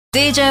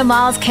DJ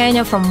Miles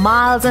Kenya from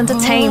Miles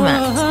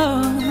Entertainment.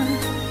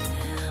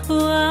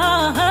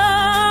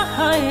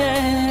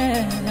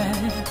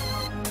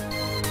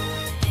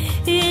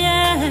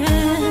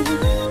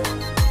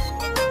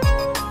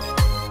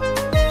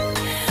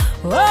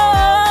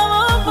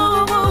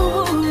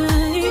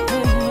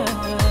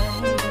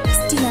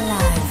 Still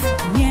alive.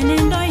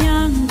 Mienendo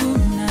yangu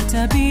na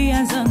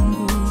tabia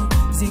zangu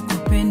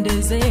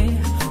zikupendeze,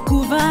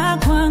 kuvaa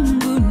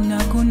kwangu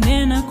na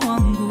kunena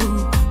kwangu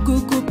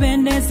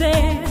kukupendeze.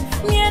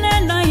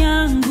 Mienendo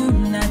yangu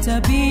na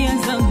tabia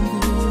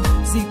zangu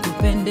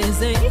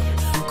zikupendeze,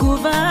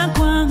 kuvaa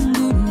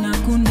kwangu na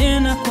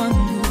kunena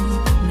kwangu.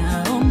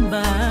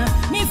 Naomba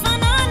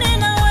nifanane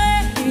nawe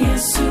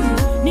Yesu,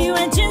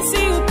 niwe jinsi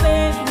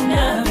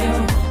upendavyo.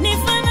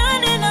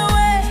 Nifanane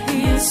nawe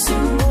Yesu,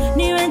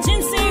 niwe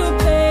jinsi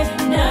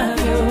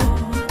upendavyo.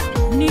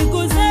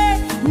 Niguze,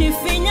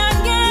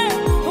 nifinyange,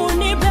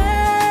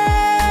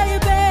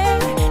 unibebe,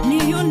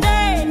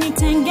 niunde,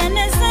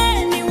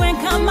 nitengeneze, niwe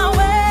kama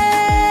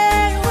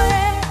wewe,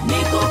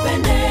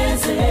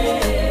 nikupendeze,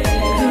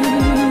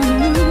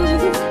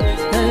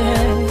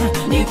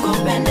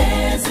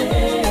 nikupendeze,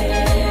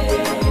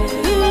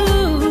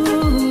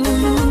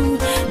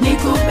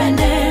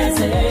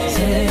 nikupendeze,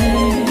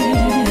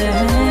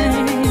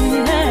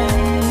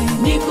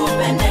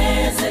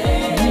 nikupendeze.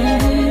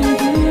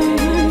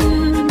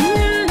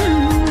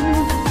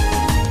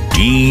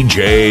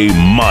 DJ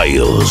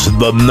Miles,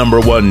 the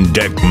 #1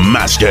 deck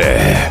master.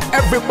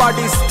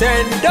 Everybody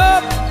stand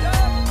up.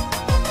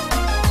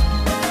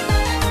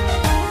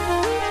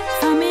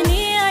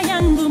 Familia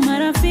yangu,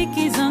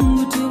 marafiki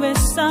zangu, tuwe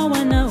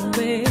sawa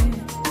nawe.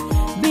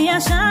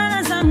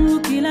 Biashara zangu,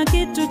 kila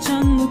kitu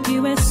changu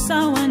kiwe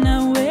sawa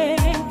nawe.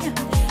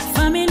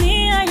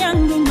 Familia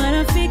yangu,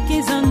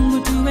 marafiki zangu,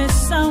 tuwe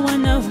sawa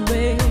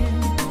nawe.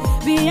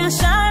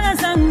 Biashara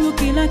zangu,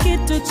 kila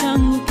kitu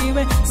changu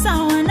kiwe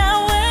sawa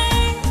nawe.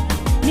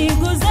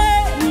 Niguze,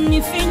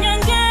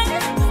 nifinyange,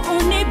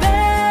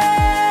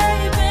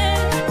 unibebe,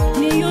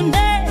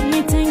 niunde,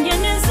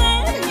 nitengeneze,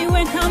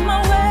 niwe kama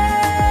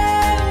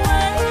wewe.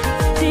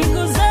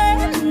 Niguze,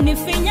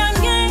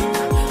 nifinyange,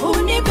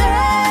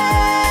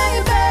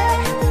 unibebe,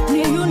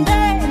 niunde,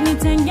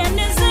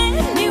 nitengeneze,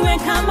 niwe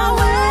kama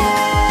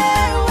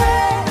wewe.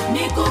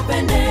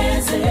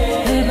 Nikupendeze,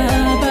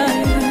 Baba,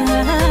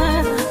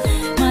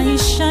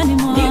 maishani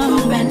mwangu.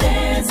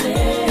 Nikupendeze,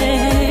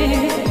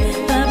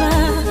 Baba,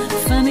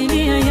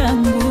 familia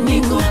yangu.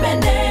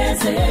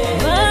 Nikupendeze,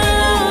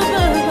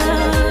 Baba,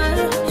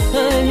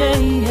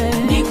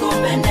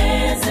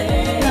 nikupendeze,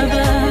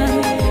 Baba,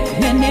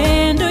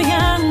 mienendo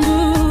yangu.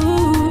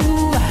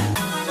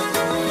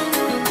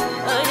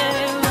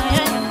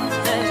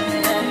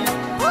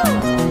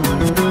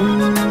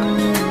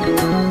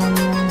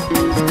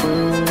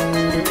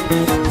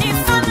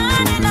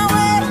 Nifanane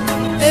nawe,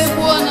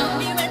 Bwana,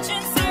 niwe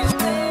jinsi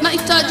upendavyo.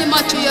 nahitaji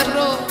macho ya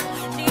roho,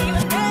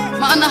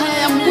 maana haya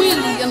ya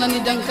mwili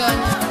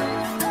yananidanganya.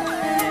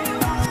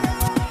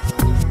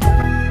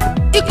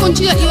 Iko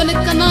njia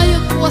ionekanayo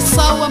kuwa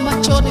sawa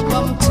machoni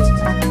kwa mtu,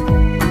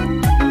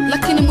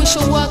 lakini mwisho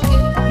wake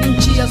ni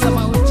njia za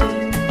mauti.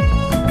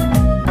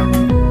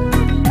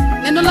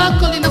 Neno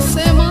lako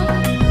linasema,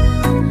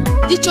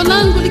 jicho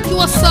langu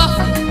likiwa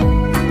safi,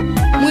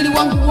 mwili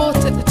wangu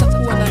wote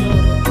utakuwa na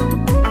nuru.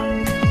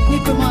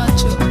 Nipe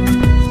macho,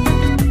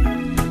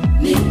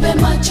 Nipe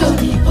macho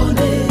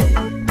nione,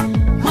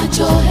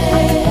 macho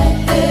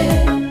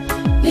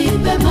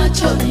nipe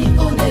macho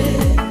nione,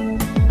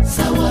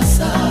 sawa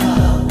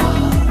sawa.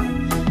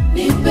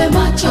 Nipe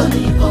macho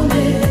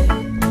nione,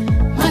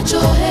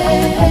 macho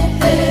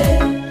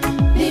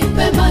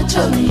nipe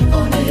macho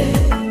nione,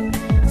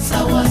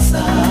 sawa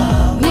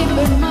sawa.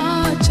 nipe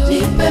macho,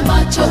 Nipe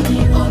macho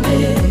nione,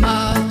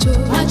 macho,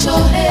 macho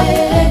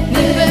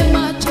nipe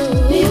macho,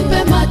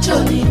 nipe macho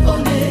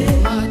nione,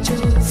 macho.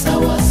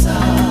 sawa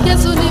sawa.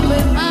 Yesu nipe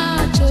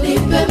macho,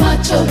 Nipe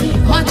macho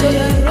nione, macho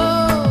ya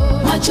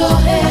roho, macho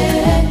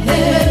nipe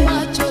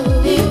macho,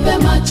 nipe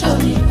macho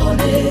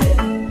nione,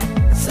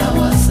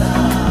 sawa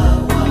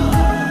sawa.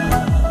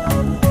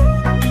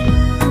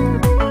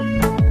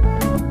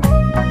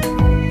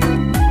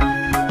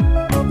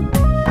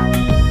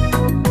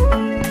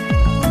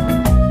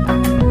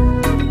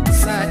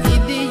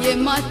 saidie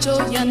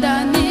macho ya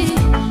ndani,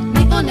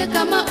 nione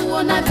kama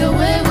uonavyo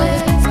wewe.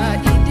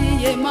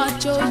 Saidie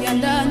macho ya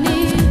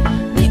ndani,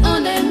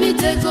 nione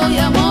mitego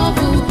ya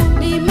movu.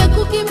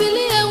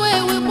 Nimekukimbilia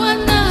wewe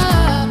Bwana,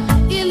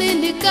 ili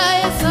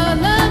nikae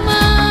salama.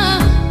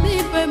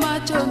 Nipe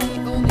macho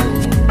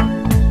nione,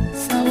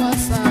 sawa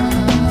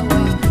sawa.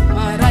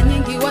 Mara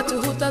nyingi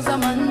watu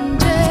hutazama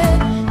nje,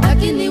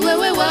 lakini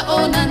wewe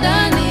waona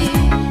ndani.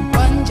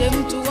 Kwa nje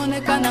mtu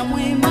onekana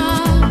mwema,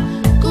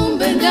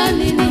 kumbe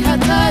ndani ni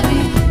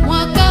hatari.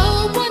 Mwaka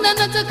huu Bwana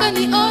nataka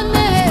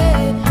nione,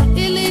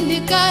 ili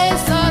nikae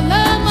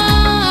salama.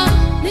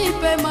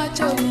 Nipe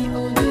macho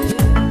nione,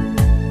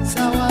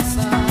 sawa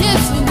sawa.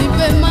 Yesu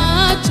nipe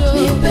macho,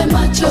 Nipe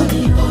macho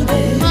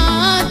nione,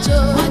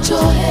 macho,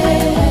 macho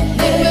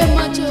nipe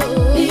macho,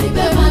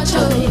 nipe macho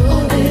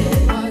nione,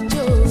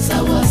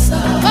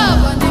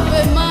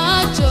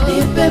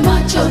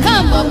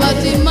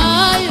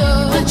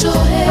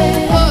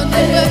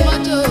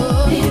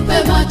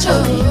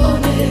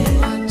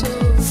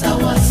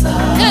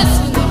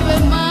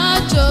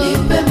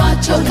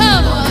 macho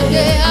kama nione,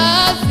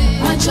 Gehazi.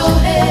 macho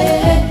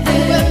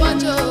Nipe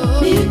macho,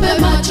 nipe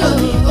macho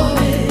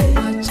nione,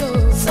 macho,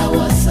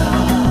 sawa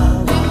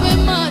sawa. nipe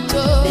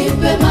macho,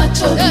 Nipe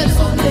macho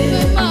Yesu, nione,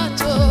 nipe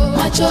macho,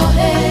 macho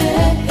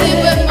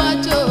nipe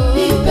macho,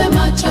 nipe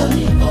macho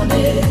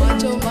nione,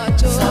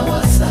 macho,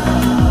 sawa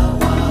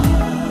sawa.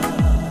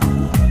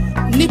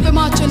 nipe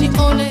macho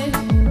nione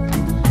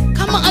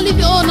kama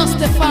alivyoona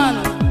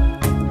Stefano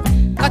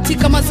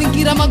katika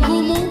mazingira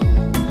magumu,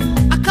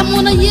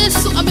 akamwona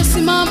Yesu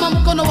amesimama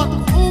mkono wa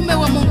kuume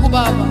wa Mungu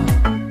Baba.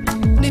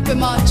 Nipe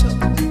macho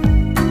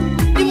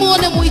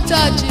nimuone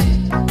muhitaji,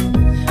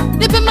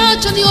 nipe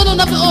macho nione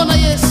unavyoona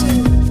Yesu.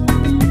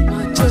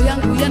 Macho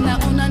yangu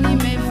yanaona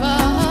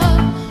nimevaa,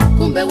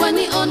 kumbe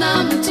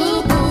waniona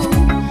mtupu.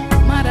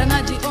 Mara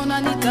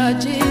najiona ni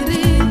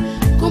tajiri,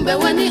 kumbe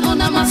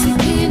waniona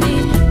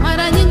masikini.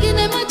 Mara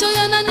nyingine macho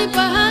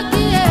yananipa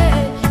haki,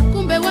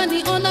 kumbe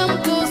waniona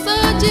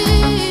mkosaji.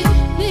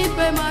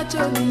 Nipe macho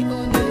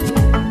nione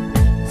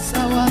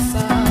sawa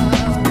sawa.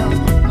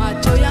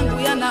 Macho yangu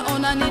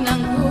yanaona nina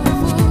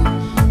nguvu,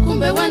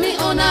 kumbe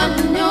waniona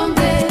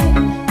mnyonge.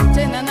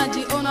 Tena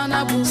najiona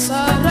na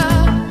busara,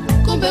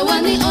 kumbe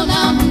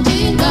waniona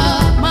mjinga.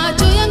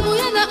 Macho yangu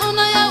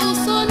yanaona ya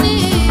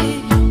usoni,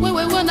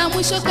 wewe wana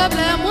mwisho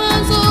kabla ya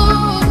mwanzo.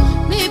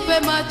 Nipe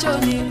macho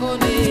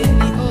nione,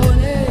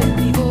 nione,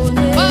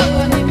 nione.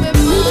 Baba nipe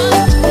macho,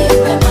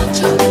 Nipe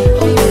macho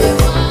nione, nipe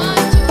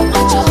macho,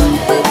 macho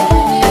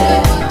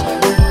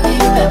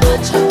nipe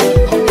macho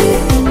nione,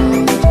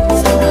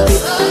 sawa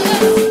sawa.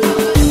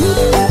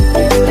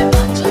 Nipe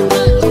macho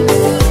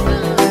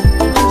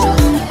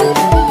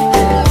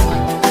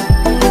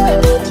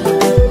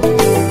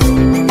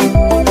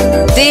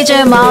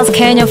DJ Miles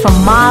Kenya from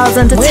Miles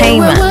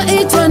Entertainment. Wewe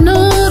waitwa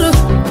nuru,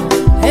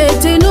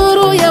 eti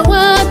nuru ya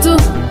watu.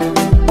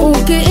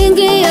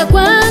 Ukiingia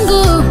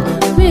kwangu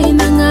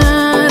mina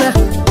ng'ara,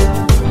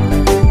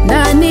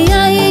 ndani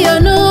ya hiyo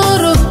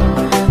nuru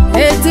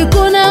eti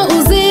kuna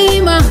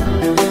uzima.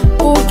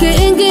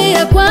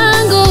 Ukiingia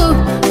kwangu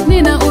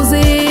nina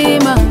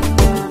uzima.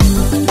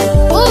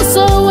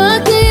 Uso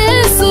wake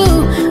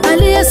Yesu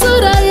aliye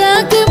sura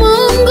yake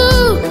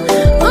Mungu,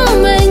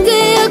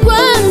 umeingia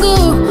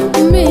kwangu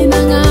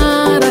mina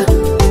ng'ara.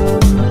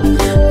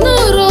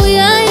 Nuru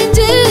ya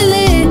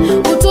Injili,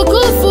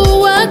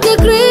 utukufu wake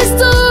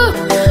Kristo,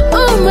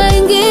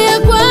 umeingia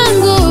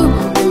kwangu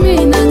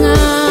mina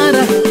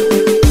ng'ara.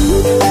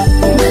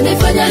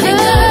 umenifanya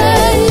ning'are,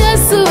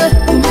 Yesu,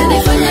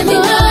 umenifanya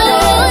ning'are,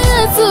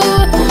 Yesu,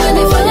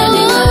 umenifanya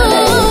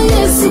ning'are,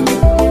 Yesu,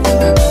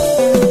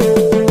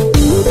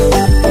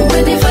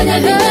 umenifanya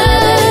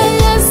ning'are,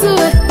 Yesu,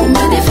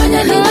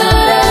 umenifanya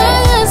ning'are,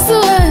 Yesu,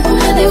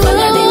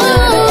 umenifanya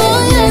ning'are,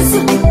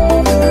 Yesu.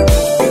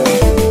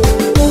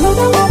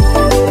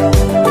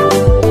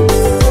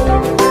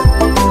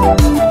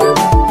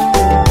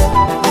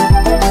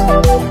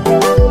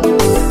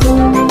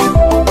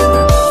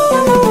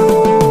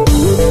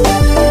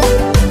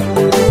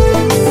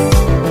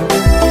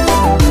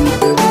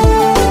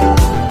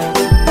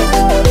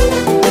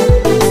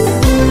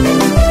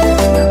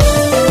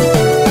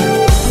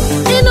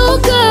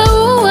 Inuka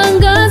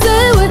uangaze,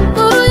 we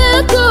nuru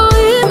yako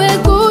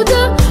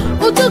imekuja,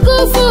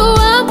 utukufu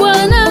wa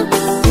Bwana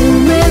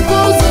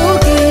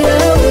umekuzukia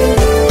we.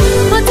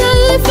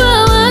 Mataifa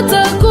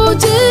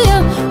watakujia,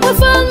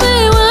 wafalme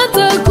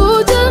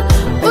watakuja,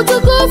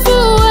 utukufu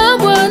wa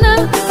Bwana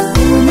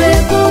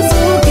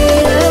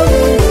umekuzukia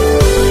we.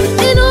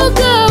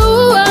 Inuka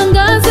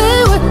uangaze,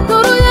 we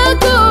nuru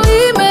yako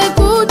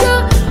imekuja,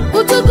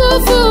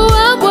 utukufu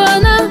wa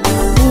Bwana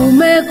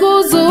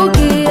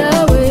umekuzukia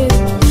we.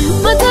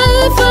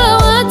 Mataifa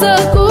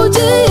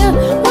watakujia,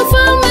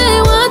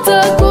 wafalme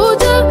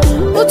watakuja,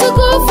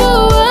 utukufu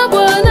wa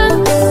Bwana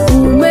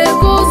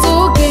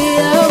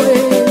umekuzukia we.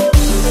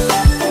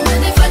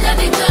 umenifanya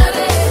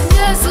ning'are,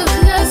 Yesu,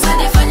 Yesu,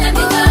 umenifanya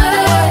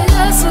ning'are,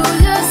 Yesu,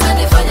 Yesu,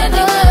 umenifanya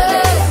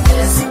ning'are,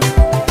 Yesu,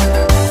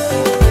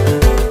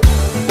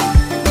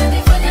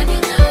 umenifanya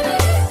ning'are,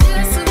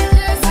 Yesu,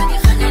 Yesu,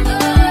 umenifanya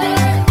ning'are,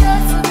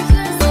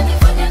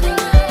 umenifanya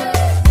ning'are.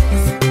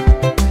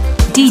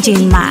 DJ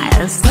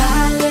Miles.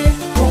 Pale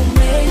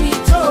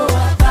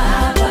umenitoa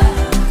Baba,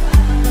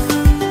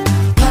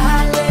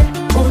 pale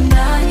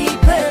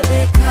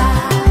unanipeleka,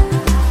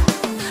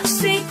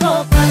 siko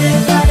pale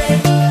pale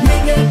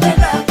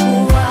ningependa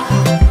kuwa,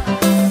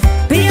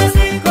 pia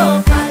siko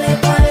pale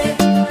pale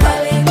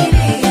pale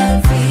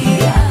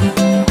nilianzia,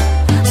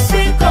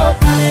 siko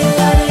pale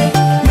pale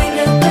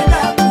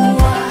ningependa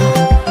kuwa,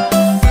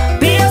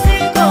 pia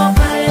siko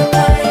pale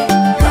pale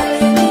pale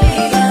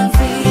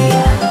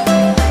nilianzia.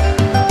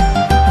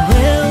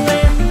 Wewe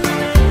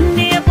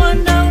ndiye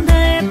Bwana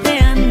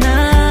unayepeana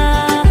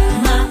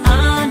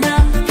maana,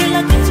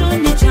 kila kitu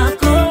ni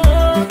chako.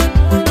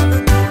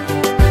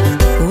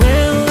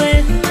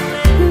 Wewe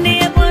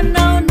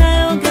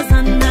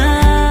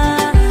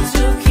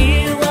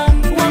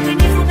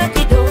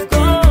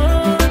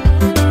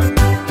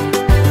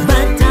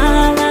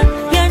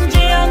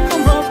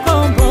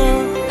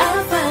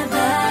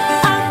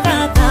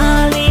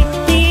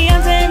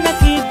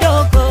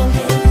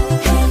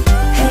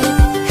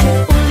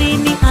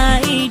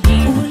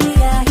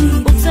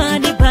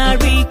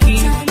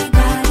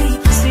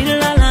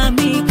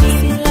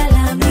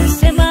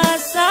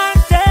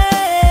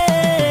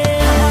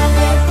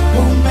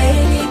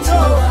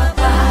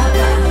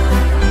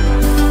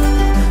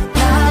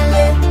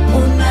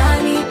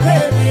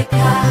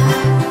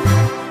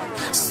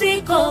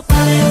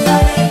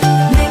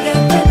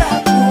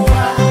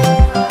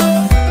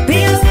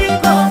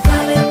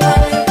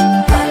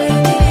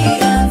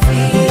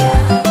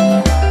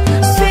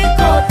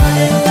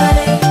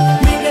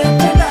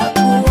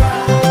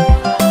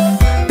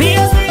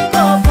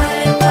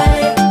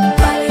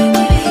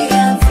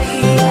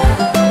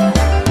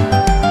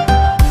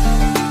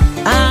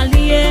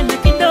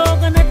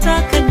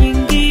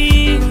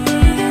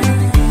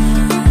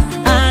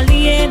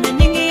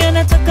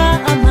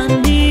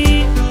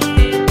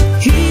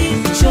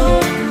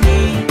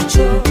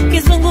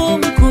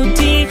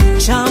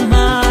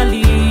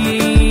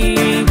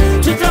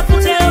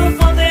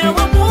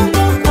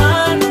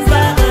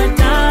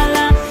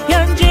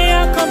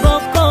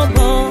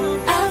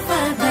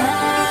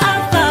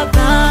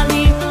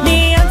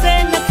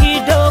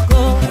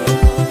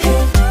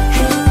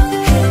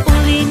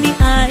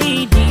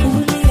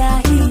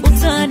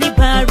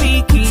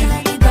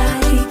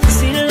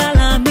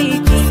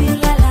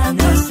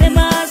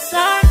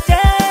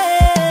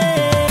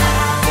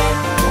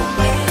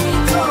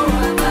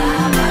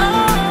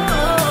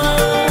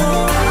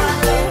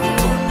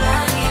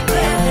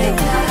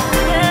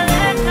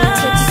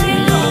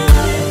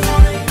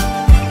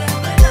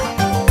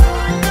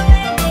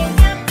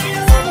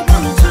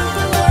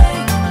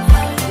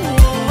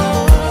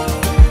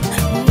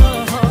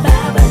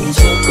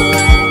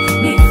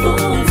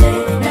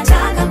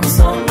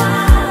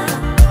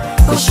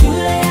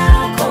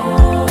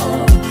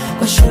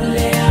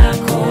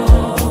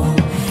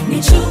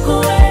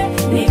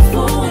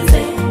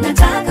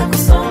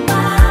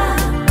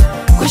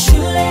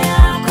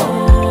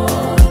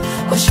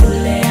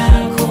shule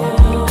yako.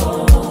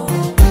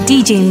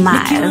 DJ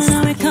Miles.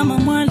 Nawe kama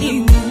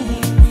mwalimu,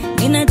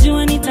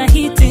 ninajua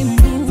nitahitimu,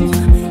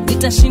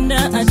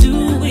 nitashinda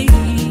adui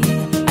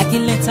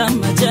akileta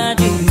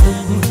majaribu.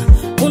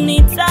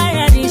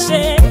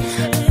 Unitayarishe,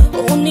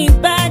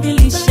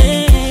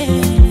 unibadilishe,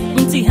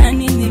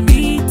 mtihani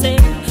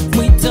nipite,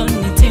 mwito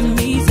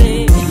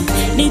nitimize.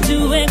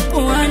 Nijue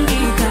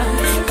kuandika,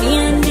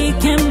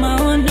 niandike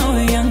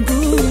maono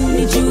yangu.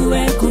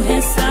 Nijue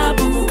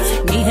kuhesabu,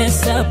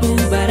 nihesabu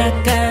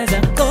baraka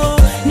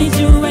zako.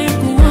 Nijue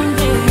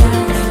kuongea,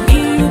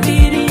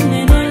 nihubiri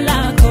neno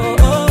lako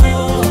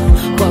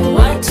kwa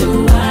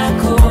watu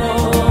wako.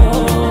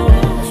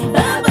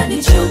 Baba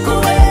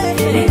nichukue,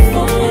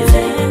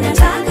 nifunze,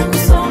 nataka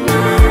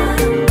kusoma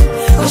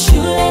kwa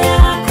shule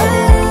yako,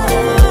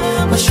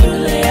 kwa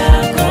shule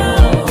yako.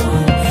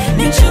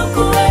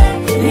 Nichukue,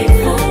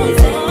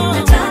 nifunze,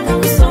 nataka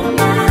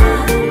kusoma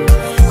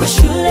kwa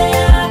shule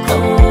yako,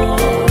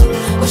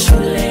 kwa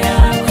shule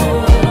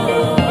yako.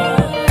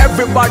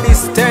 Everybody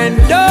stand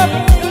up.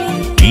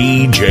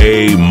 DJ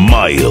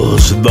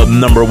Miles, the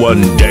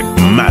 #1 deck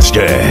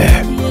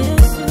master.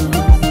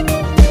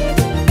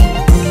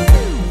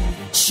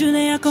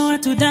 Shule yako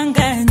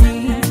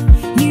watudanganyi,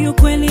 ni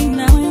ukweli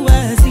na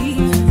uwazi.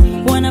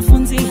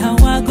 Wanafunzi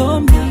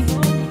hawagomi,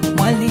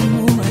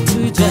 mwalimu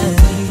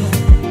hatujali.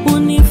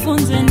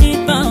 Unifunze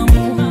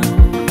nidhamu,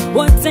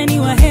 wote ni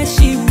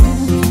waheshimu.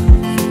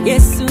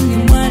 Yesu ni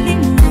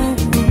mwalimu,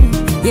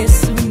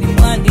 Yesu ni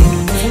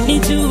mwalimu.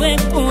 Nijue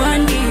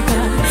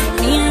kuandika,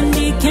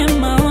 niandike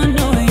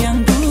maono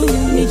yangu.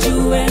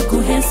 Nijue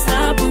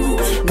kuhesabu,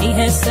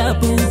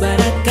 nihesabu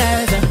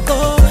baraka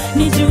zako.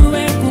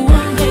 Nijue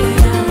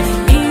kuongea,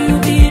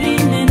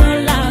 nihubiri neno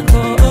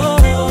lako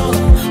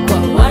kwa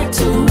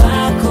watu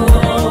wako.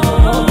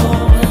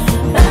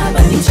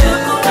 Baba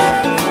nichukue,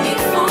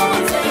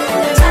 nifunze,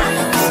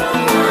 nataka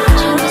kusoma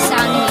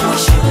kwa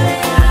shule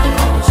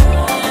yako,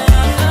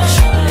 kwa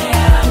shule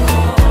yako.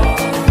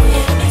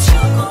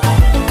 Nichukue,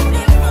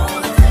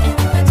 nifunze,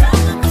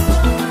 nataka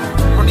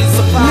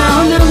kusoma.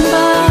 Naona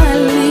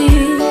mbali,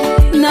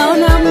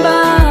 naona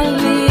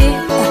mbali,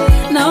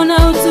 naona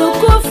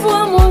utukufu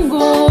wa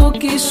Mungu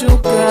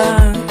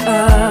ukishuka.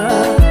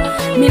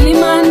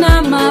 Milima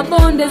na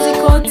mabonde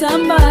ziko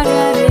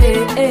tambarare.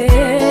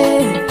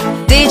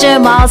 DJ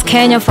Miles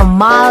Kenya from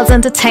Miles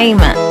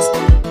Entertainment.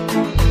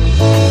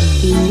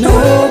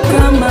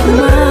 Inuka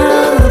mama,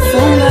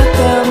 funga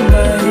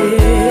kamba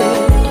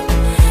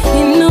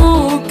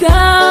inuka,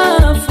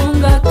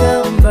 funga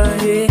kamba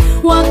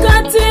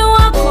wakati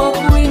wako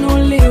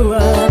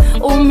kuinuliwa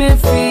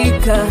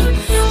umefika,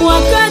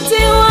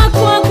 wakati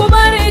wako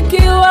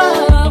kubarikiwa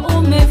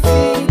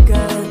umefika,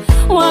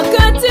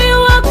 wakati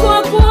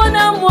wako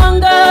kuona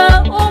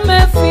mwanga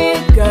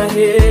umefika.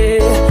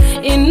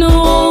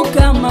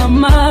 Inuka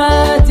mama,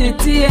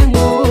 jitie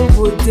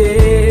nguvu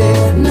te.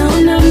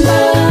 Naona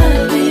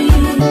mbali,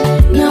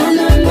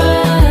 naona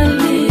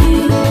mbali,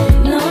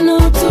 naona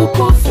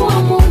utukufu wa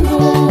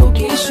Mungu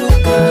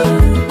ukishuka.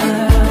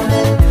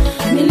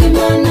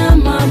 Milima na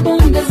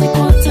mabonde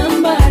ziko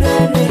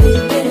tambarare.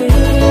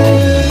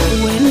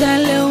 Uenda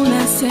leo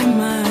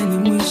unasema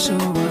ni mwisho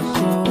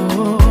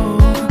wako,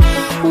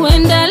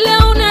 uenda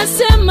leo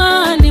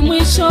unasema ni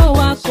mwisho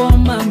wako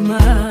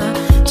mama.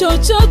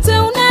 Chochote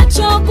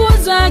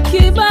unachoguza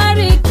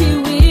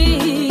kibarikiwi,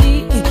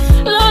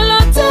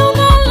 lolote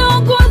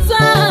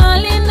unaloguza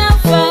lina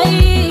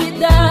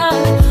faida.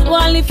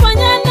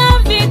 Walifanya na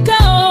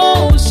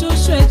vikao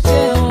ushushwe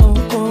cheo,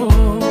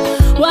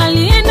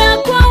 walienda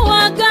kwa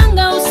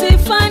waganga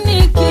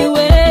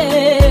usifanikiwe,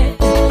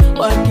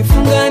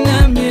 wakifunga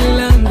na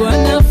milango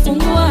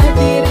anafungua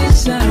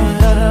dirisha,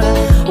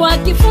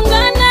 wakifunga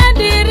na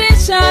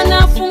dirisha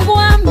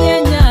anafungua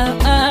mianya.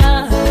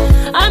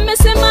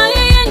 Amesema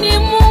yeye ni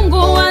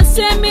Mungu,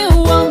 asemi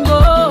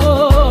uongo.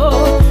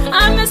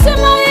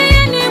 Amesema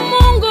yeye ni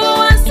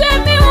Mungu,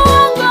 asemi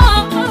uongo.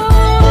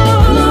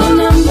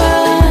 Naona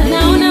mbali,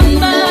 naona mbali,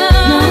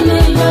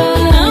 naona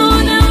mbali,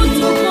 naona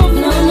utukufu,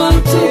 naona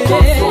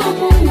utukufu wa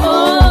Mungu.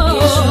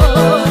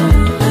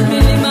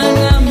 Milima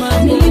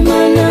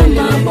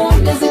na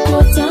mabonde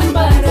ziko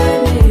tambarare.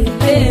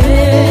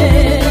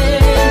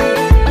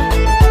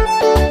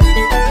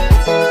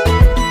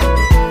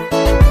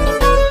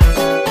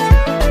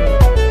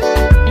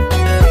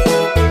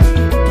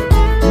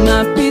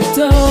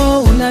 Mapito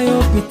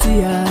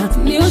unayopitia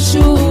ni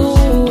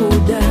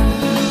ushuhuda,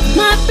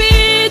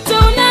 mapito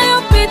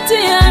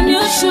unayopitia ni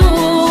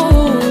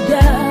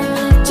ushuhuda.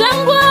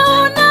 Jangwa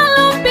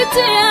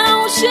unalopitia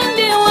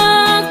ushindi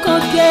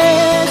wako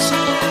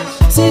kesho.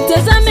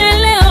 Sitazame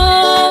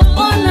leo,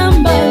 ona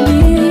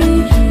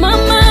mbali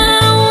mama,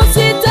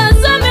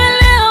 usitazame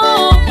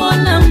leo,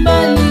 ona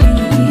mbali.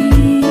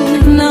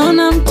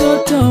 Naona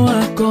mtoto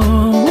wako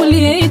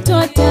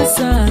uliyeitwa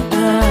tasa,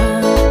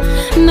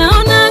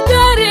 naona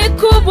gari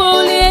kubwa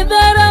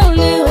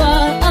uliyedharauliwa.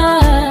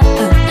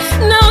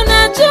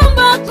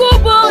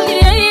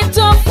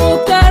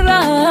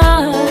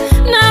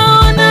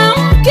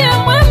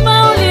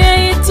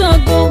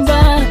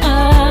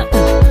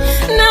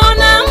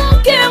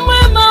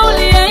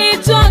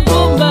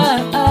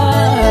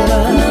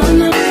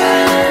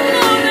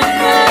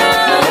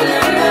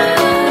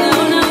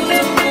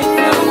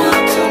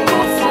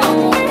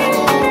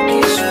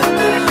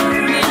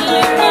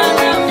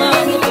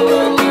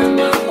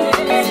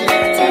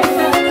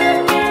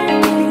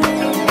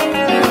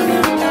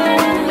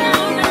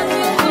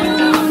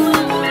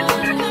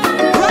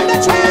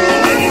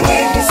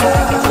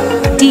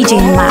 DJ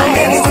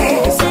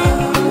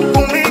Miles.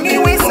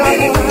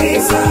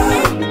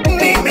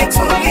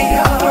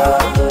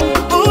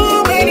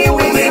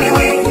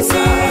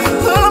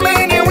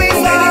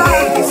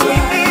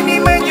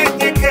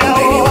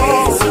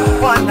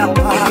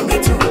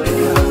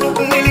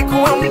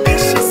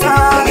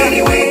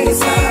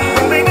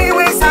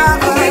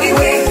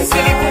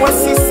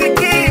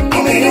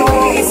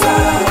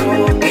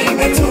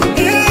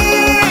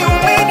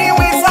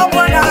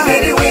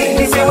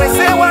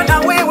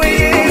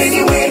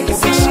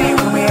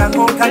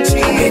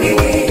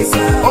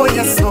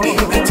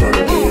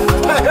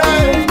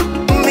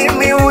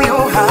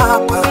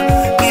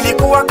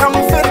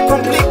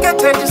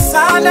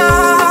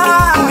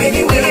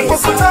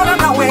 Nilikukutana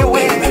na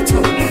wewe,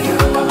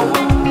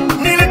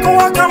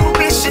 nilikuwa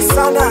kambishi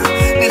sana,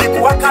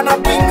 nilikuwa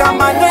kanapinga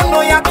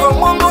maneno yako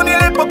Mungu.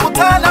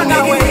 Nilipokutana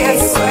na wewe,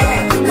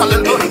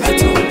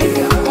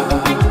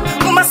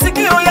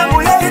 masikio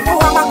yangu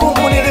yalikuwa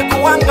magumu,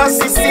 nilikuwa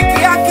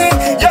ngasisiki yake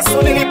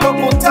Yesu.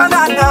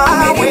 Nilipokutana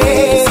nawe,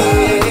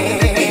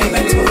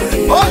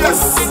 oh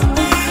yes,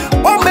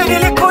 pombe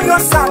nilikunywa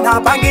sana,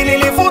 bangi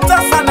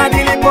nilivuta sana,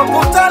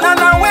 nilipokutana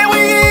na wewe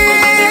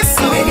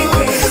Yesu.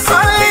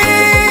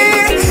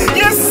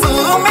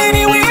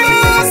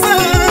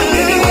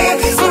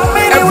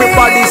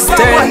 Everybody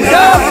stand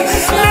up.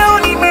 Leo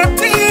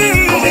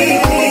nimetii,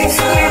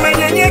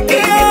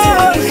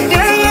 nimenyenyekea.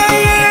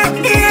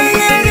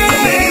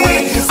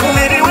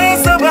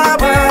 Umeniweza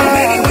Baba,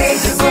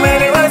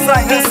 umeniweza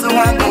Yesu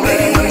wangu.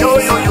 Yo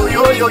yo yo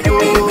yo yo yo.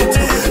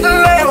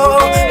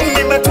 Leo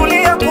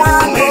nimetulia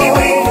kwako,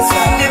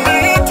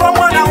 nimeitwa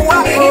mwana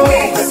wako,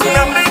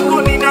 na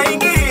mbingu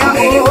ninaingia.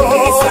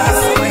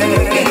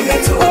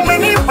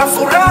 Umenipa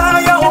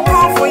furaha ya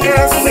wokovu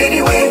Yesu,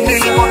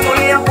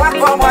 nilipotulia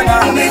kwako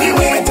Bwana,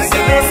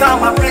 umetengeneza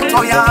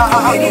mapito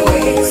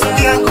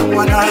yangu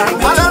Bwana.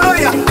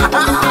 Haleluya.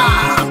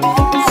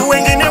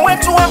 Wengine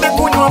wetu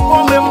wamekunywa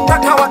pombe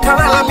mpaka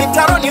wakalala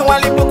mitaroni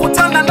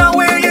walipokutana na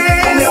wewe.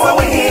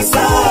 Umewaweza,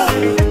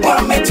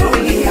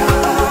 wametulia.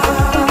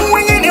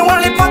 Wengine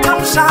walipata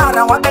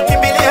mshahara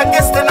wakakimbilia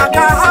geste na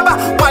kahaba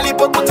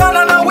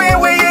walipokutana na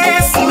wewe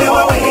Yesu.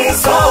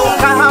 Umewaweza,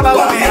 kahaba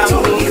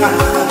wametulia.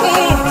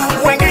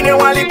 Wengine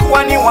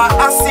walikuwa ni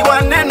waasi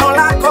wa neno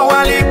lako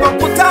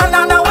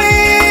walipokutana na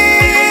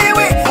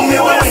wewe.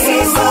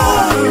 Umewaweza,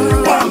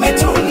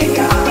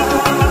 wametulia.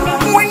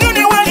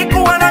 Wengine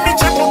walikuwa na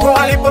michepuko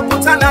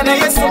walipokutana na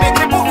Yesu,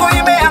 michepuko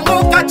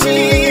imeanguka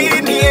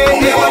chini.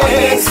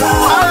 Umewaweza,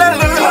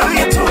 haleluya,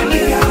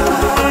 wametulia.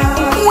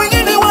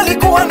 Wengine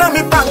walikuwa na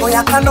mipango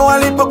ya kando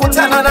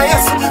walipokutana na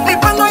Yesu,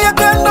 mipango ya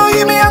kando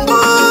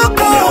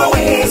imeanguka.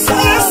 Umewaweza,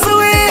 Yesu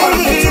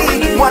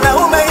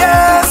mwanaume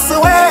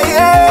Yesu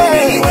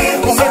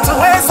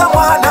umetuweza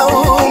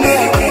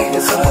mwanaume,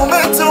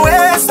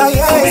 umetuweza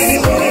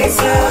Yesu.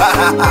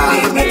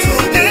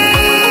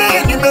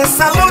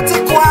 Nimesaluti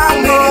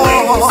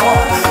kwako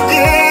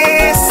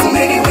Yesu,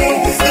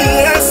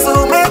 Yesu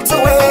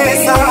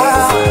umetuweza.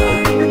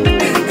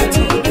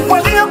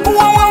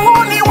 Waliokuwa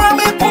wahuni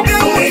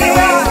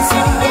wamekugeukia,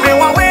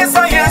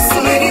 umewaweza Yesu,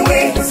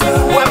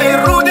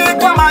 wamerudi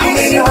kwa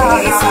maisha.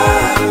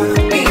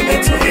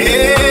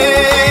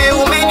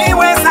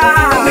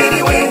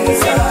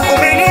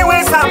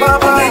 Umeniweza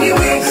Baba,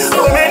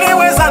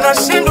 umeniweza,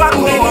 nashindwa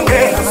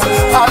kuongea.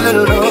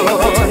 Hallelujah.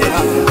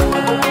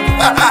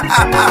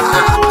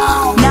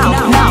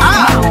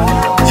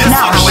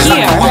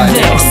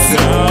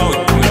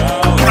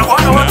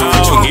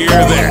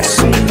 Hear this.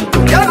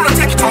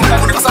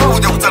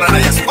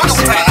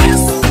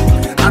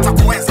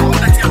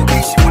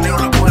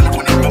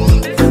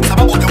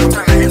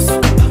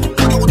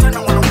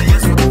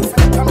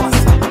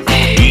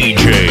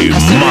 DJ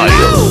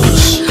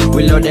Miles.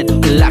 We loaded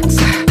lax.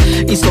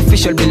 It's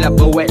official, Bill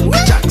Bowen.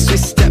 Jacks, we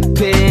step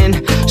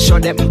in. Show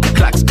them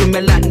clocks to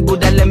Milan.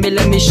 Buddha, let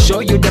me show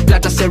you the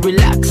plot. I say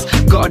relax.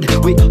 God,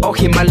 we owe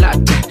him a lot.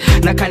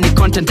 Na canny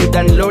content we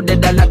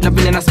downloaded a lot. Na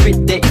villain a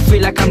spit, they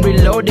feel like I'm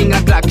reloading a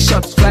Glock.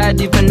 Shots fired,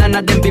 even none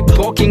of them be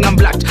poking and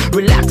blocked.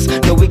 Relax,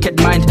 no wicked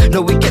mind.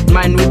 We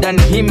done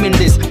him in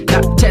this.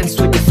 Not tense,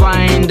 we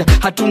defined.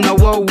 Hatuna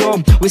wow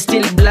wow, we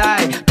still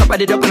blind. Top of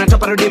the dope and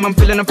top of the rim, I'm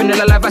feeling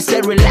alive. I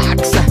say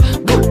relax.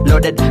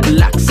 Loaded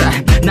lax.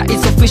 Now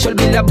it's official,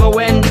 Bill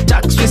Bowen.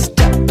 Tax, we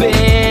step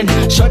in.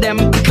 Show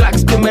them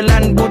clocks to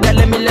Milan. Buddha,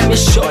 let me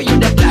show you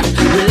the plot.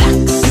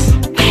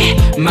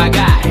 Relax, my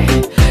guy.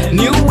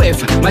 New wave,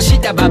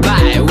 mashita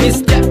bye-bye. We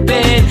step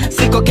in,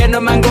 siko keno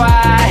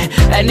mangwai.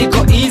 And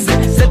niko easy,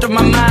 set up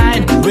my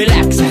mind.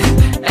 Relax,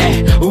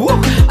 woo,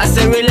 I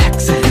say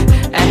relax.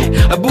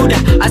 Buddha,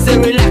 I say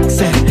relax.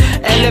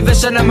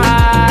 Elevation am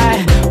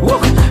high, woo,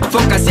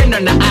 focus in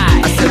on the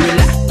eye. I say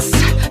relax,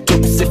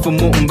 tumsifu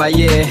Mumba,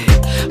 yeah.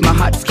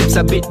 heart skips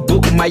a bit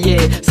boom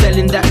yeah.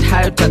 Selling that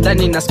high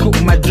tadhani na scoop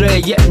my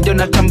dre yeah. Ndio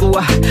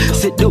natambua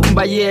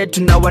sidumba yeah.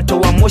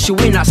 Tunawatoa moshi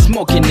we not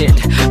smoking it.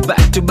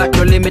 Back to back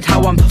no limit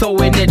how I'm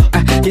throwing it.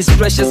 His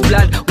precious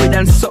blood we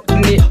done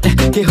soaking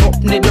it. He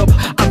holding it up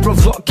I'm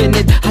provoking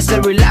it. I say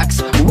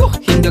relax woo.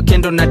 Hindo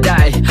kendo na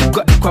die.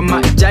 Got kwa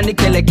majani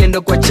kele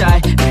kendo kwa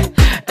chai.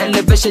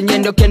 Elevation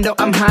yendo kendo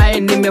I'm high.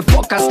 Nime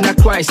focus na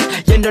Christ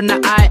yendo na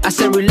I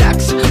say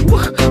relax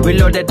woo. We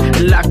loaded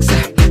lax.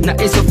 Now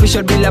it's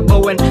official bila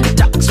bowen.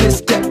 Tax we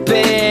step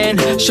in.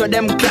 Show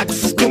them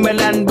clocks.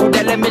 Tumelan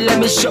Buddha let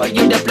me show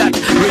you the plot.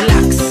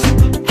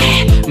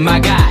 Relax my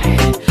guy.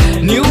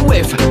 New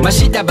wave,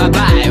 mashida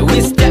bye-bye.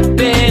 We step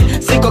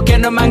in, siko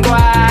keno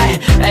mangwai.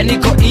 And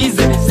it go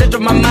easy, settle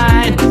my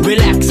mind.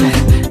 Relax,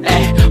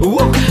 woo,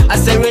 I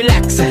say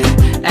relax.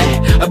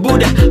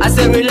 Buddha, I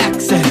say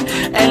relax.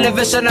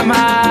 Elevation I'm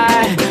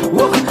high.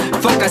 Woo,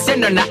 focus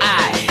in on the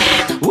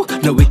eye. Woo,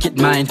 no wicked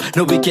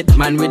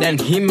mind with an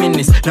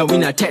hymnist. Now we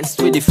not tense,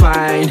 we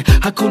define.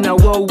 Hakuna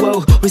whoa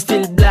whoa, we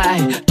still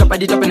blind. Top of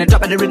the top and the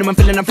top of the rhythm, I'm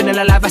feeling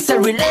alive. I say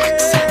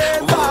relax.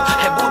 Woo,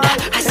 hey Buddha,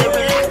 I say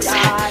relax.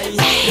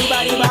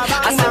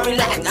 I say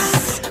relax.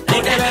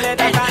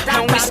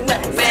 Now we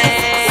step in.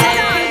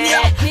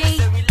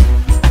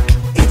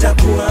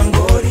 Itakuwa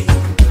ngori,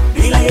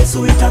 bila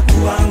Yesu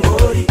itakuwa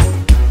ngori.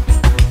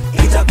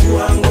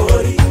 Itakuwa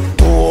ngori,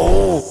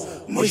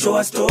 mwisho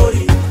wa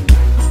story.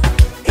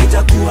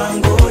 Itakuwa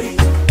ngori,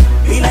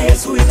 bila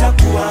Yesu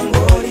itakuwa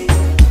ngori.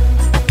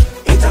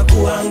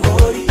 Itakuwa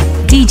ngori,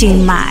 DJ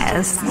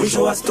Miles.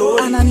 mwisho wa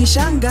story.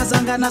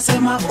 Ananishangaza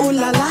nasema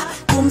ulala,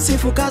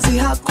 kumsifu kazi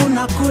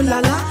hakuna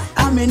kulala.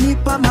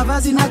 Amenipa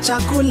mavazi na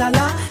chakula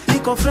la.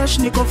 Niko fresh,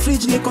 niko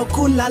fridge, niko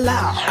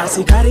kulala.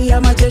 Asikari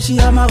ya majeshi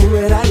ama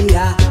uwe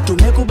raia.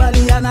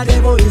 Tumekubaliana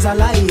devil is a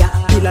liar.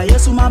 Bila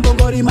Yesu mambo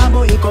ngori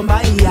mambo iko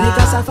mbaya.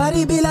 Nika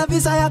safari bila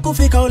visa ya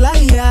kufika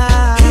Ulaya.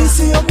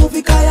 Isiyo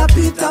kufika ya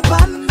Peter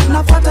Pan.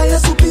 Nafuata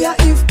Yesu pia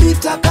if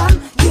Peter can.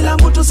 Kila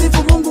mtu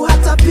sifu Mungu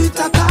hata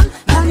Peter can.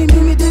 Nani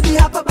mimi didi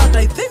hapa but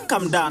I think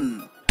I'm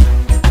done.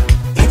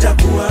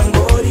 Itakuwa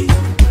ngori,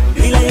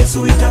 bila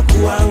Yesu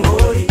itakuwa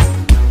ngori.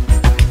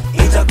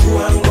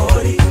 Itakuwa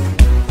ngori,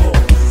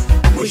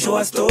 mwisho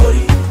wa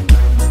story.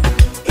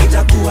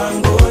 Itakuwa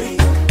ngori,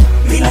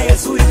 bila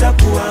Yesu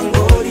itakuwa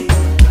ngori.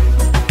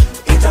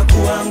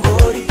 Itakuwa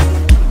ngori,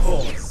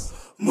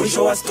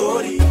 mwisho wa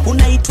story.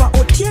 Unaitwa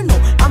Otieno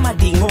ama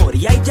Dingori,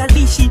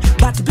 haijalishi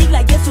but bila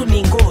Yesu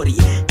ni ngori.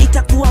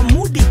 Itakuwa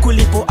mudi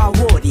kulipo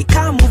awori.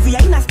 Kama movie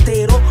haina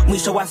stereo,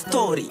 mwisho wa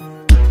story.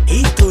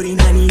 History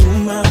nani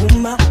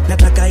uma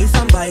nataka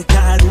isambae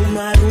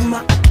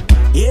karuma.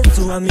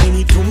 Yesu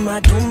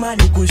amenituma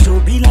nikusho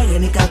bila yeye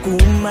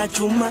nikakuuma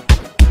chuma.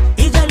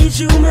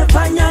 Ijalishi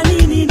umefanya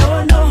nini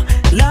nono,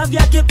 love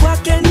yake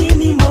kwake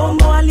nini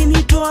momo.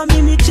 Alinitoa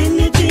mimi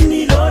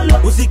chini lolo,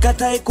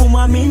 usikatae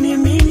kumwamini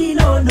mimi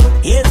nono.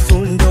 Yesu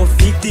ndo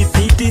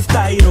fiti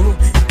style,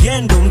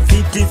 yendo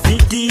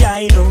fiti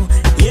I know.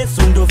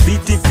 Yesu ndo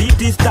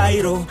fiti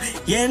style,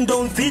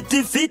 yendo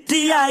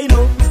fiti I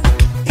know.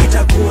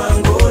 Itakuwa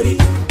ngori,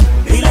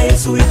 bila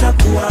Yesu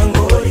itakuwa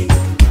ngori.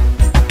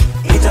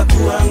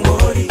 Itakuwa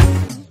ngori,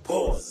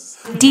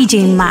 DJ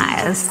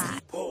Miles.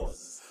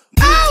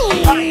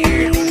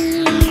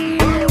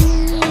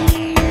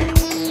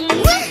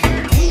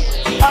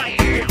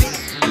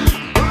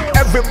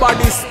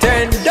 Everybody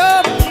stand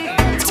up.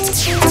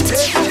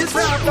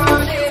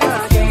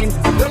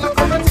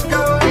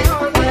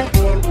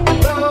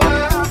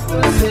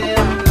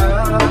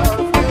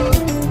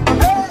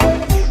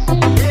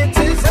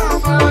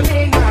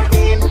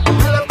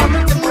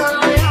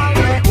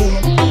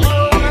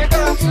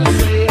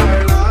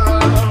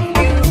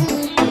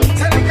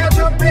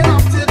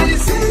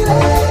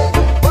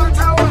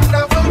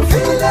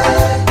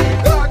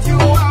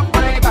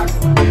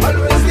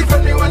 Always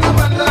defend me when I'm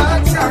on the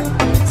attack.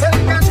 Tell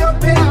me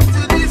jumping up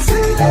to this.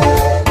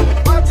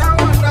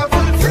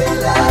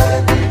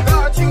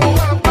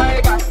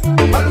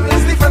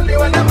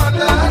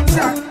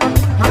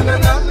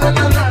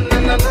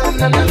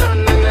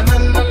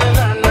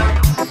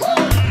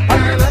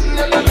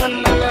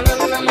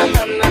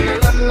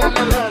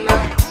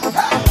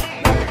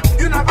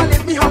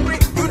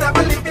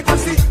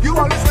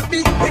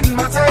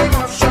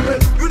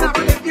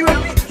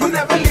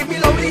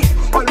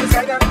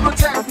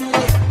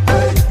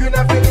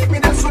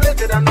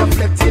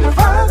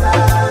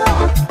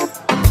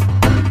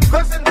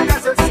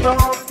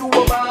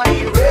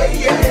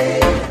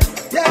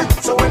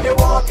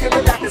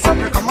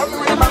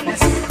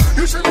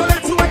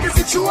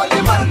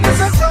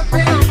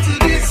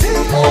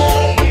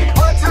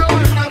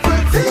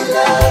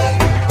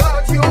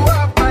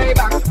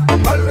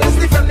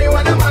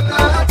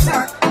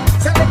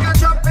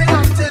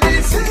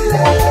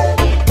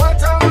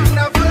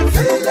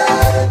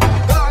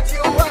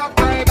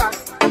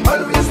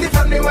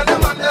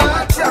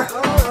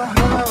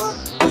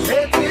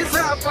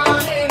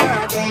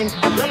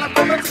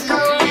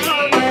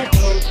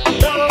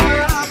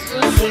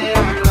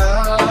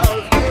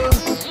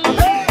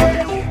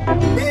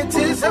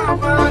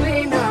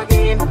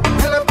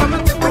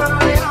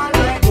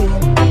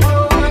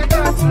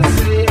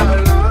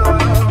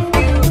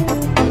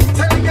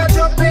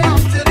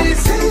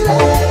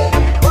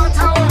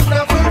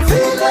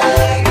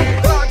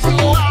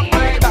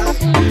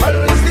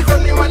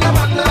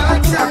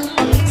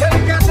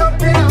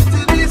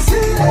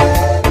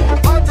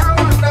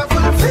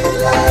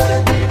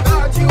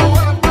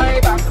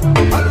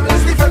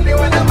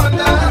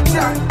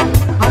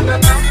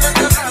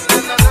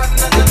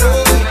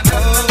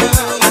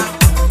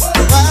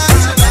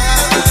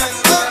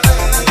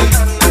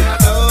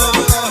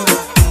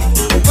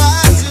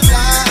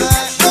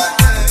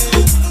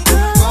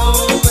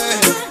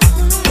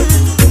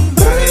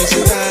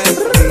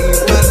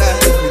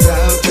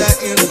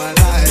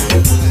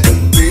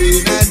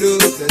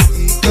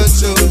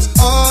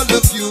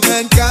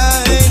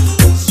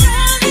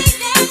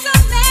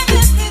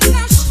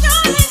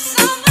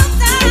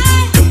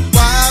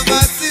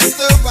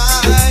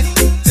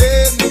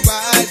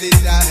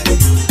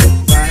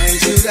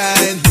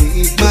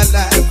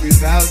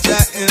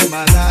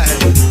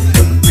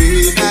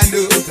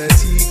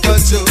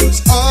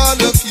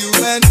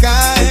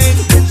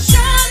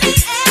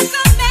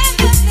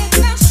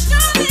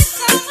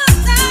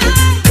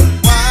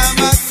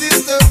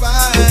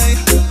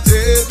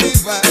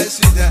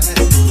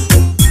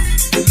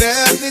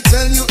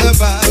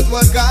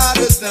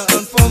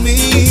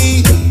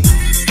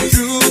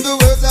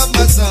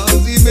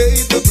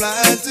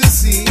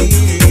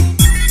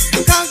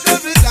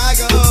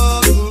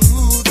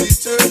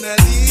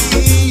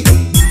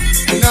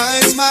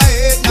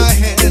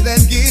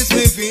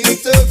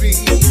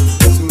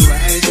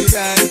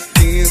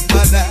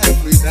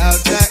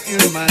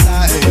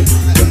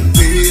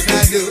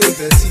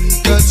 that He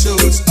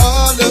controls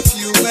all of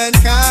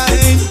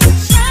humankind.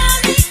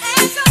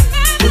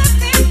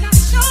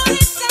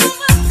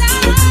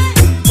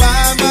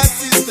 Why, my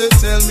sister,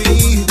 tell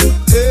me,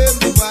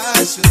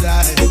 why should I?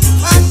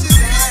 Why should I?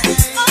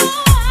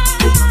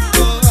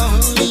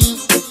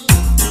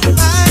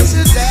 Why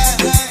should I?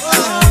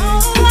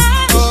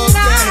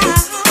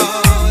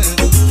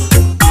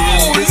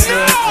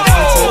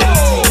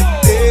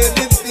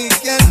 Anything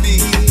can be.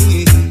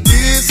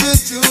 Listen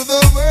to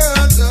the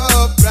words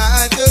of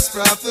righteous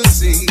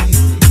prophecy.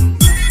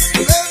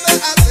 Remember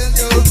I tell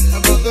you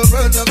about the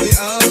word of the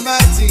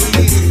Almighty.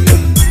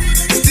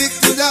 Stick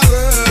to that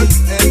word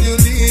and you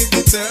live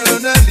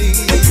eternally.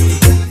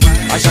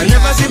 I shall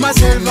never see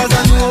myself as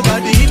a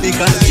nobody,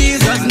 because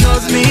Jesus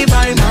knows me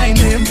by my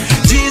name.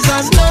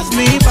 Jesus knows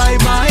me by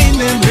my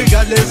name.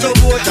 Regardless of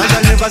what, I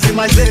shall never see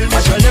myself. I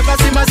shall never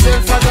see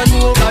myself as a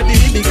nobody,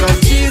 because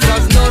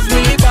Jesus knows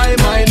me by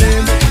my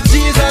name.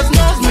 Jesus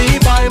knows me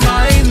by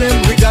my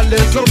name.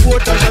 Regardless of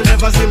what, I shall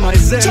never see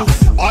myself.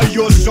 I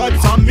use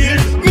stripes and meal.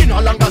 Me no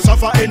longer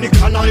suffer any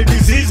carnal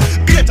disease.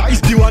 Greater is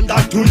the one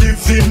that who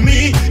lives in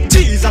me.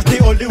 Jesus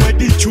the only way,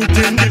 the truth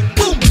in me.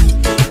 Boom.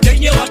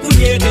 Kenye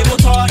wakunyene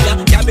motoya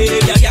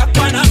Yabereya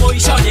yakwana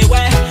moishone we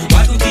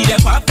Wadutile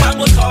papa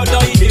motodo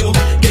ideo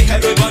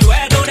Keheribon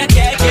wedo na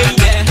keke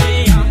ine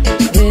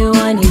Wewe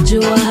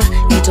wanijua,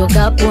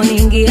 nitokapo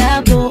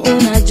niingiapo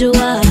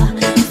unajua.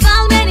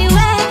 Mfalme ni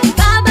wewe,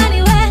 Baba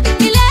ni wewe,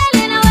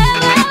 milele na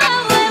wewe.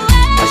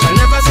 I shall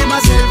never see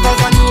myself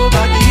as a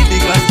nobody,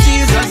 because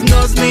Jesus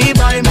knows me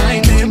by my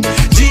name.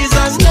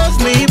 Jesus knows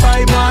me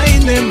by my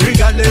name.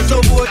 Regardless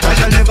of what, I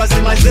shall never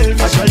see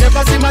myself. I shall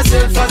never see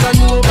myself as a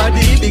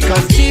nobody,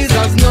 because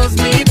Jesus knows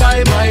me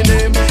by my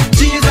name.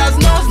 Jesus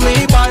knows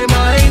me by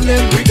my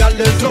name.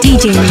 Regardless of DJ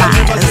what, I shall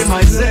never see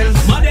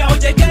myself. Made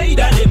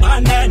utekeida ni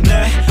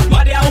manene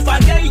Made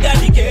ufakeida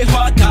ni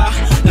kehota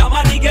Na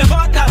manige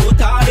hota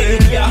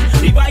utareria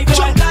Revival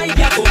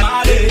wataida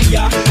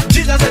kumareria.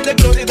 Jesus said the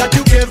glory that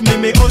you gave me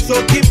may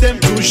also give them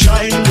to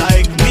shine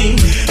like me.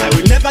 I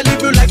will never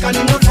leave you like an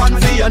orphan,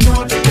 fear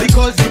not,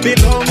 because you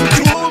belong to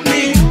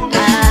me.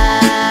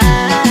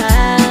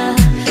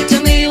 To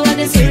me you are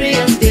the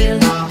serious deal.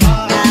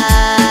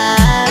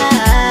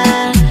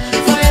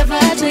 Forever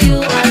to you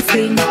I'll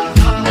sing.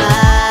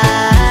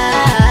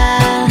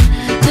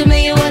 To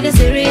me you are the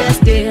serious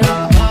deal.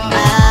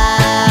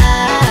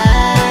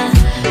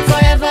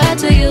 Forever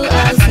to you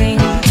I'll sing.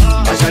 I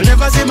shall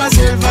never see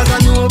myself as a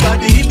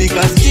nobody,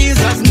 because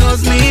Jesus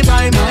knows me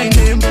by my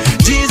name.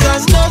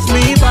 Jesus knows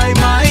me by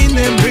my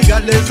name.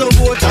 Regardless of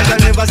what, I shall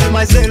never see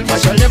myself. I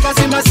shall never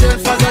see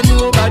myself as a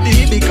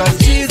nobody, because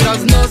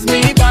Jesus knows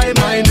me by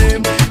my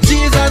name.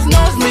 Jesus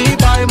knows me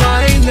by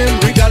my name.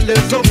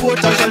 Regardless of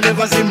what, I shall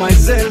never see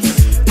myself.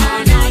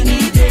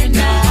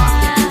 Ananipenda,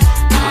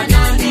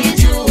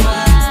 ananijua,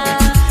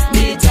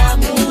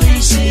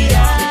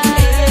 nitamuishia.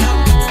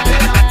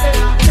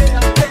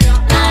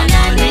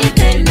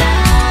 Ananipenda,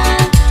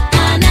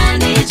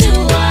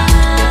 ananijua,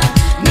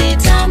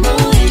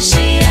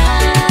 nitamuishia.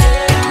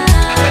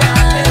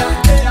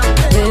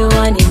 Wewe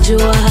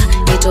wanijua,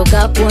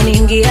 nitokapo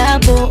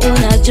niingiapo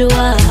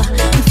unajua.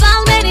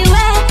 Mfalme ni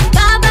wewe,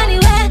 Baba ni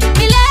wewe,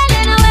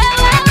 milele na wewe.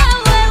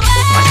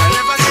 I shall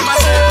never see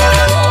myself as a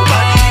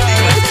nobody,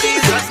 because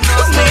Jesus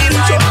knows me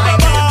by my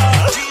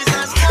name.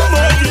 Jesus knows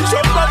me by my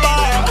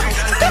name.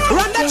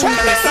 Run the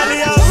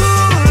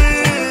track,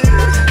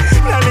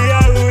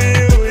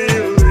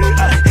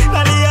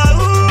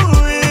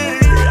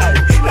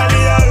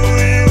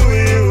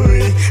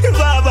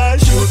 Baba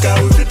shuka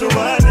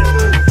usitumane,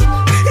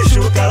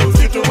 shuka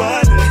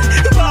usitumane.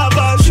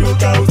 Baba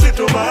shuka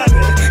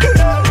usitumane,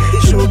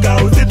 shuka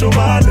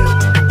usitumane.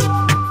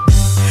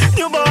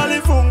 Nyumba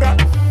walifunga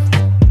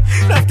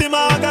na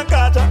stima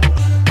wakakata,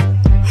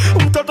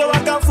 mtoto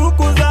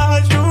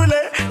wakafukuza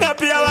shule na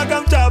pia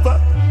wakamchapa.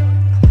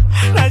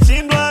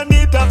 Nashindwa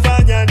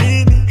nitafanya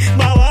nini,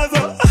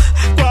 mawazo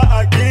kwa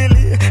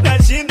akili.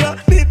 Nashindwa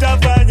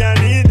nitafanya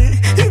nini,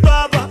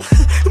 Baba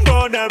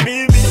mbona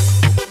mimi.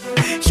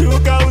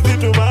 Shuka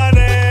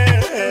usitumane,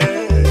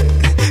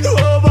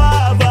 oh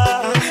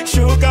Baba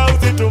shuka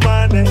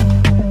usitumane.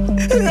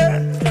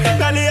 Nalia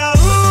nalia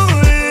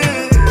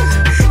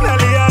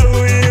nalia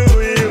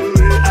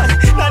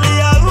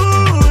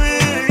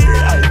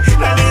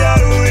nalia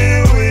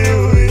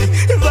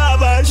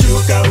Baba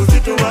shuka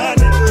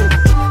usitumane,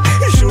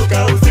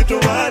 shuka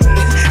usitumane.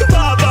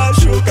 Baba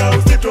shuka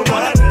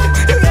usitumane,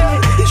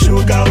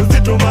 shuka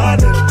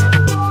usitumane.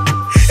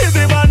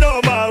 Hizi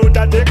manoma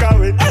utateka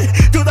we,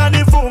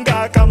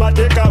 tutanifunga kama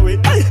teka we.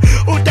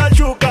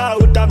 Utashuka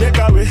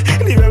utameka we,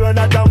 ni wewe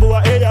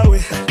natambua eya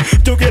we.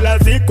 Tukila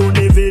siku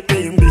ni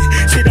vitimbi,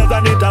 shida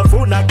za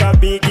nitafuna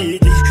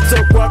kabigiji.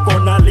 So kwako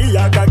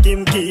nalia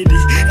kakimkidi,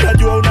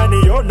 najua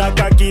unaniona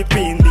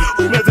kakipindi.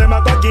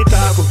 Umesema kwa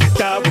kitabu,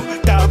 tabu,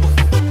 tabu,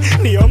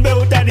 niombe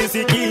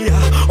utanisikia.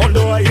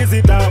 Ondoa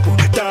hizi tabu,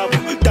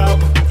 tabu,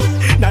 tabu,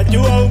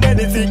 najua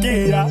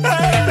umenisikia.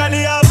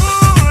 Nalia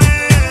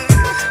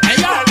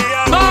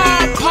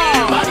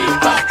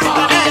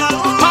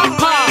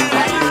Papa,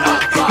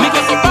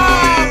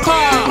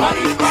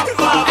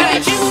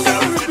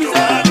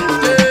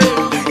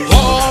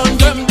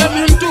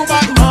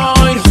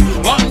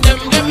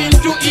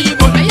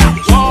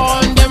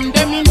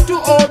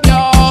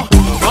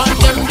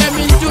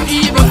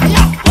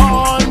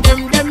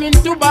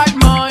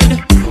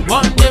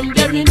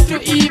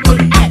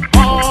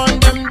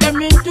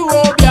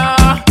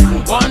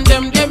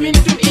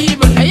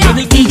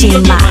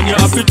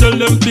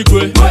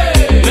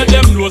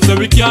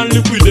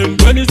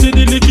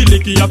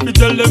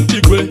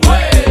 them big way.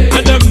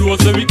 Let them know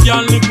so we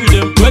can't live with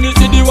them. When you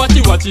see the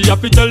watchy, you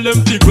have to tell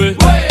them big way.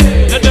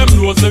 Let them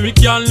know so we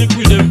can't live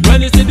with them.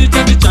 When you see the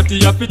chatty,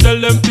 you have to tell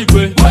them big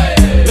way.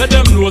 Let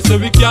them know so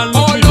we can't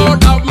live with them. Oh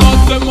Lord have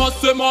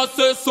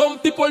mercy. Some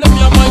people let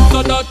your mind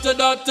so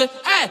dirty.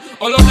 Hey,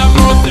 oh Lord have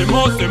mercy.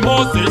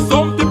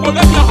 Some people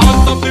let your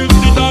heart so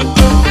filthy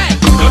dirty. Hey,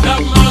 Lord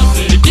have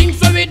mercy. The things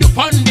that we do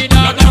pon the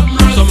dance.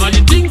 Some of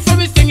the things that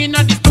we sing in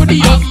the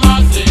studio.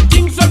 Mercy. The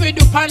things that we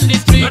do pon the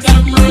street. Lord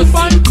have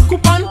mercy.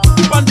 Coupon.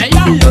 Hey,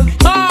 yeah.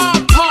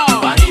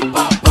 Papa.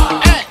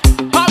 Hey,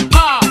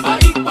 Papa.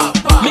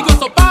 Me go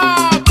so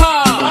Papa.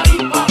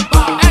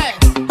 Hey,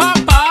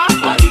 Papa.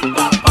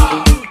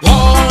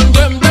 Want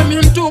them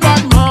into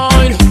bad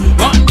mind.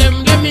 Want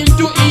them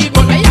into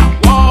evil. Hey, yeah.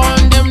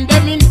 Want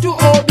them into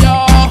obia.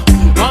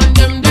 Want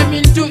them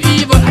into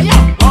evil. Hey,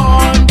 yeah.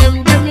 Want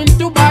them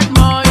into bad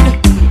mind.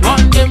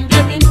 Want them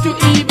into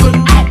evil.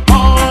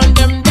 Want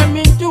them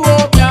into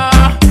obia.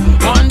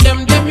 Want them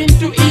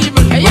into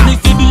evil. Hey, yeah. When you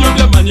see the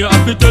young man, you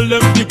have to tell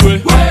them big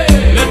way.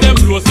 Let them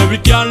know so we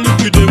can't live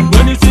with them.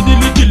 When you see the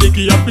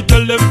licky, you have to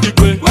tell them big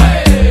way.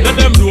 Let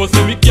them know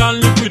so we can't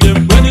live with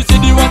them. When you see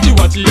the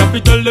watchy, you have to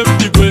tell them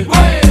big way.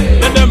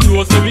 Let them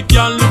know so we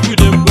can't live with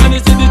them. When you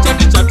see the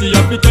chatty, you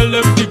have to tell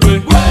them big way.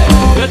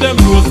 Let them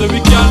know so we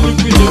can't live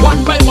with them.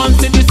 One by one,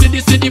 see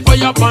the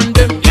fire upon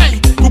them.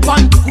 Hey,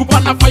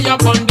 coupon a fire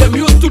upon them.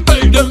 Used to tell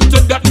them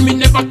that me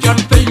never can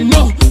fail.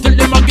 No, tell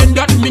them again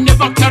that me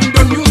never can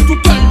done. Used to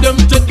tell them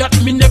that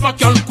me never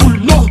can cool.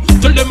 No,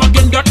 tell them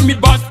again that me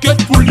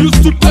basket full.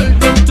 Used to tell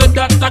them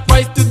that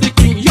sacrifice to the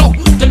king. Yo,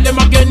 tell them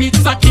again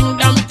it's a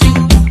kingdom thing.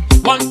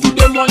 One to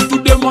them.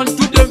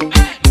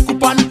 Hey,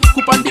 coupon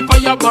the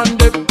fire upon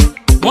them.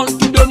 One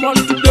to them.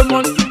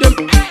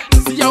 Hey,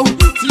 see how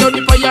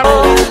the fire.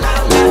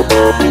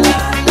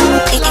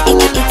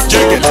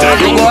 Check it down.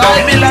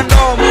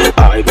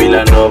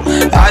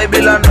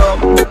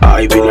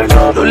 I belong.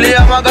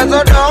 Tulia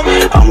magazodom.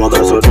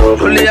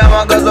 Tulia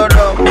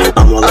magazodom.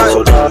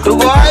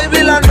 Tugo I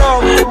belong.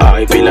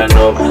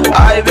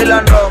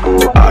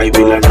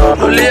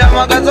 Tulia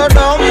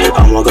magazodom.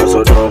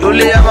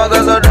 Tulia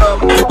magazodom.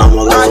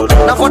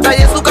 Nafuata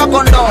Yesu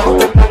kakondo.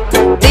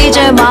 DJ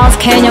Miles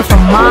Kenya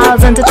from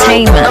Miles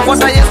Entertainment.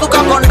 Nafuata Yesu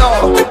kakondo.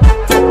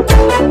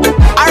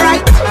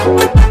 Alright.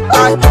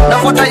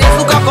 Nafuata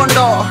Yesu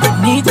kakondo.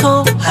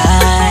 Niko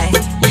high,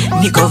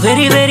 Niko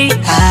very very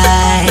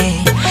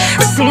high.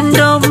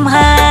 Syndrome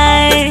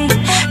high,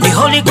 the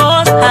Holy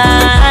Ghost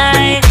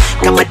high.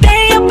 Come a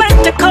day of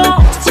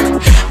Pentecost,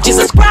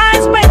 Jesus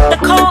Christ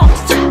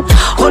Pentecost.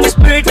 Holy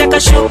Spirit take a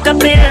sugar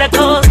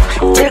miracles,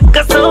 take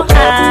us so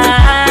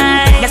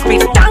high. Let's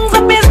speak tongues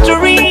of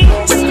mysteries,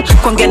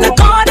 kwangena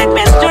God and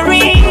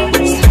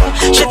mysteries.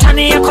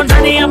 Shetani ya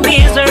kondani ya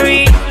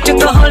misery, take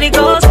the Holy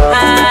Ghost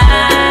high.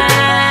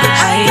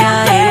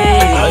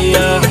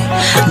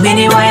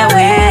 Mini wire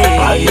way,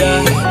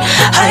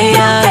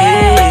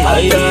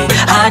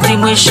 hadi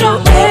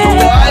mwisho.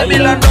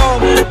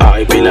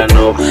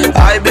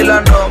 I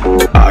belong.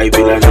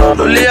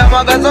 Tulia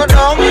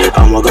magazodom.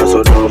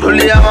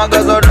 Tulia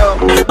magazodom.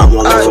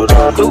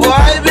 Tugo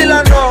I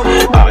belong.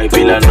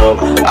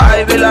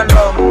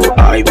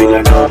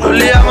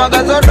 Tulia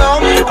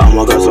magazodom.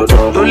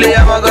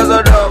 Tulia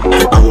magazodom.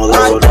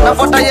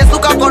 Nafuata Yesu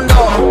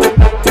kakondo.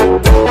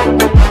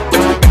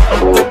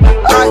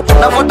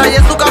 Nafuata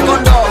Yesu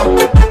kakondo.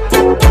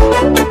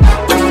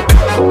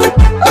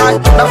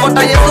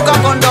 Nafuata Yesu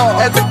kakondo.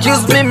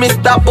 Excuse me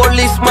Mr.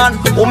 Policeman,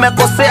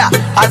 umekosea,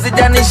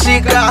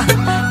 hazijanishika.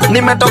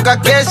 Nimetoka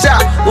kesha,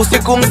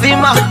 usiku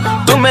mzima,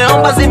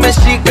 tumeomba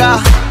zimeshika.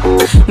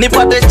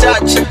 Nipate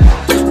church,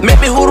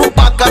 maybe huru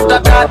pack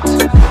after that.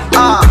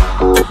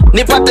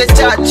 Nipate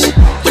church,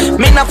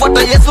 mimi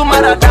nafuata Yesu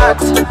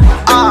maradat.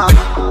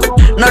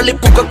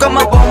 Nalipuka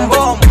kama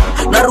bombom,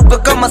 naruka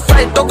kama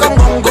sai toka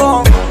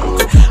ngongong.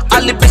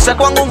 Alipisha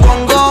kwangu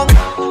ngongong,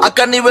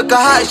 akaniweka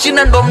hai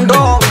shina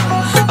ndomdom.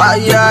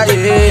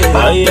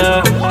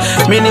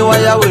 Mini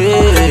waya we.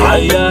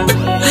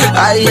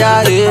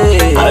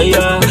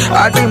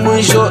 Hadi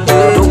mwisho.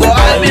 Tugo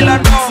I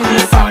belong.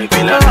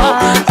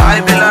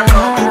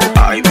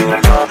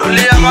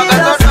 Tulia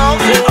magazodom.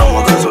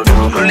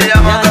 Tulia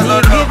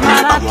magazodom.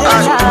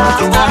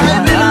 Tugo I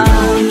belong.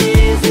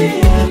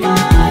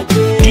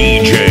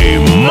 DJ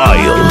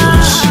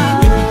Miles.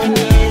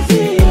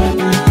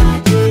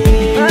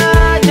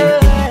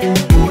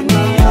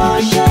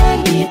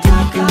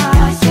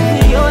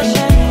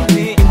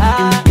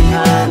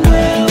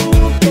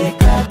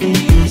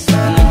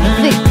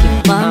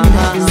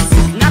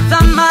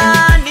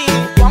 Natamani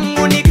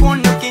kwangu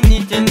nikuone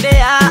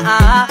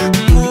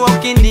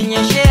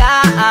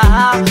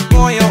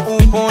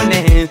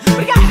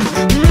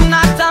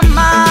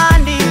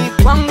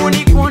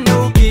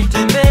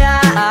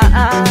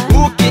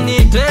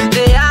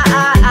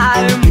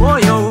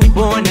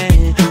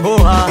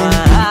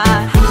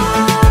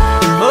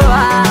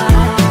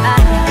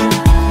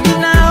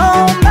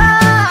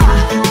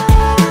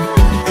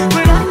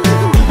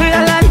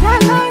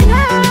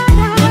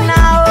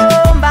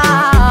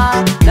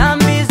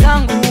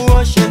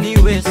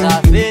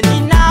safi.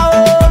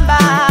 Ninaomba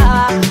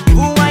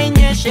mvua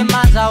inyeshe,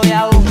 mazao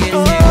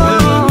yaongezeke.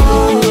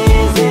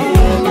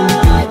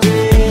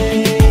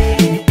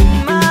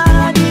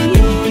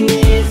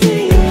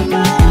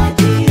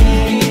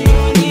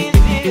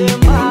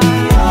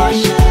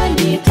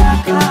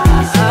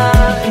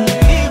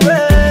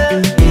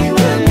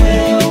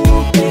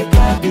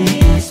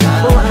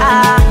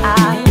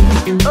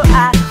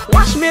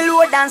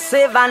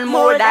 Save and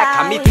more that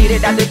can me feel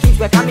it that the things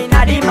we coming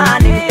at the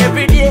money.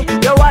 Every day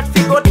your what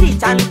fi go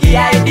teach and give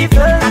I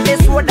different. And the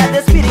sword that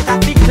the spirit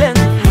have big cleanse.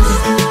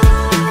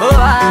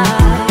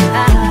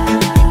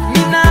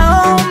 Me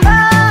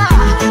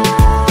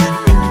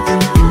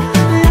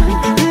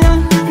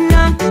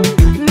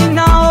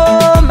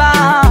naomba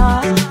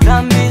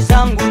dhambi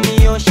zangu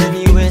nioshe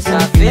niwe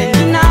safi.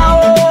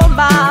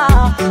 Ninaomba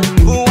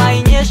mvua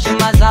inyeshe,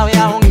 mazao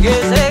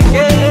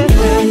yaongezeke.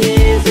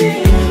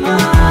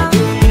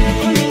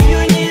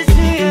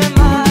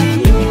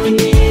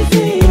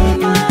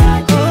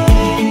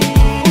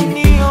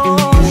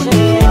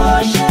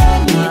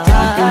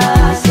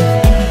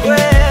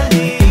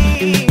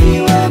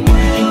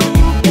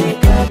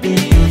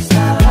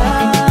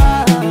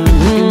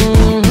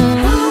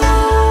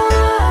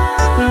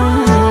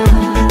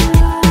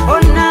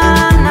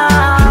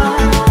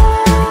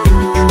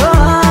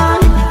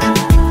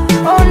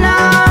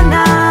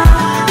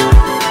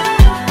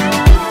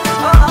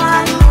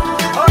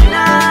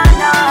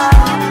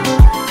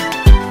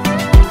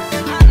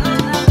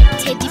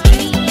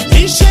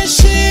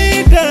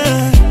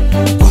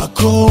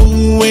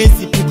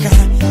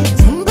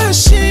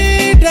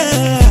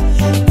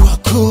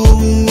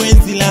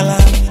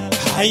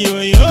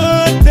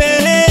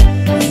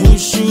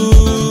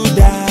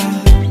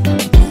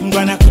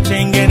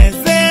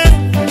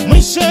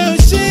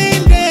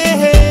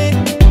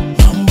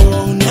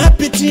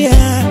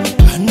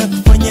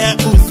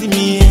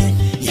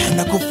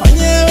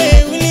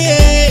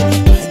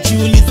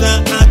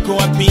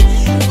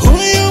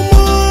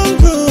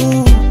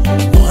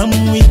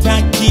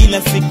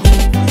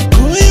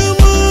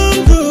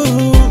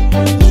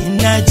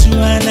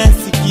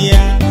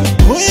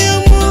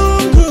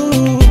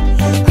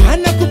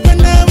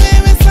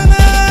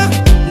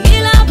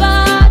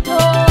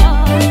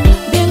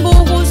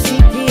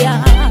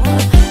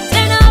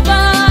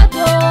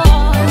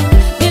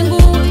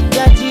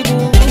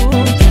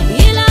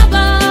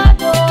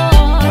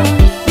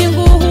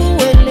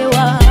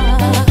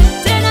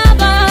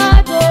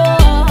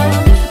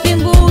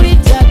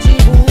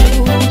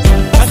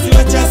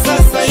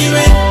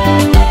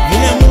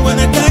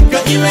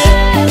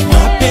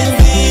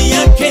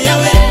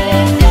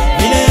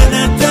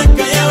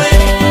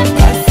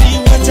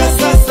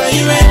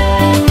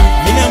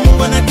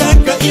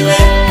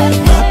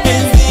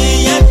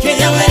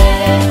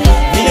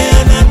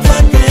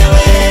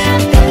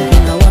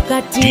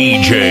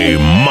 DJ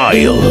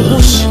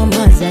Miles.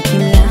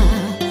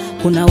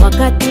 Kuna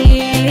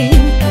wakati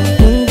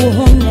Mungu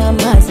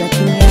hunyamaza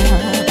kimya,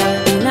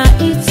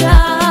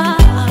 unaita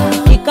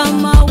ni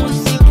kama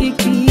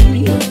usikiki,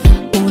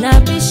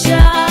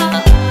 unabisha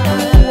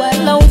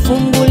wala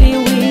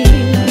ufunguliwi,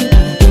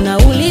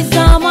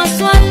 unauliza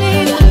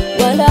maswali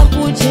wala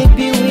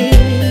kujibiwi,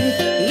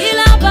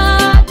 ila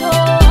bado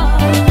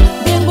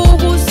mbingu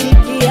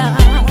husikia,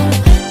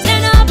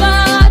 tena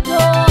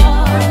bado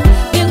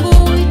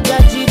mbingu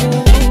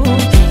itajibu,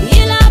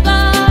 ila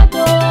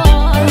bado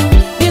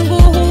mbingu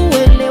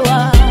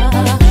huelewa,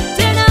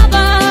 tena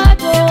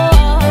bado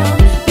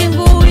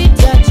mbingu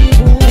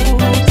itajibu.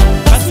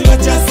 Basi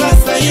wacha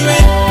sasa iwe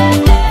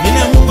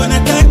vile Mungu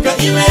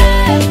anataka iwe,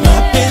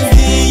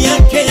 mapenzi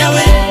yake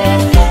yawe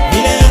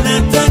vile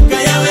anataka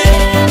yawe.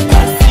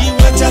 Basi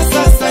wacha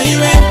sasa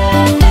iwe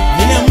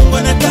vile Mungu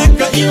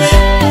anataka iwe,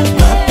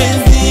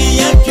 mapenzi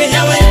yake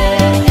yawe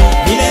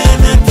vile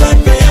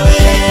anataka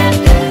yawe.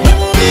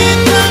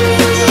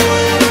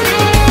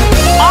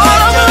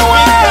 All over the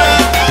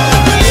world,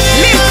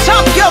 lift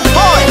up your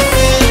voice.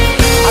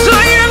 Do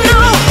you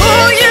know who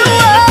you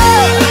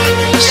are?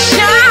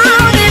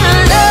 Shout in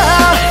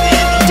love,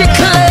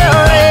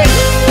 declare it.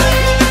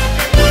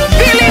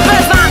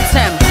 Believers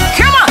anthem.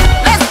 Come on,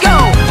 let's go.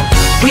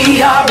 We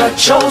are a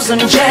chosen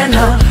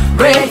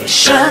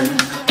generation.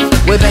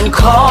 We've been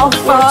called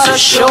for to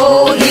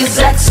show His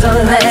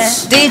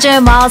excellence.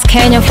 DJ Miles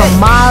Kenya from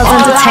Miles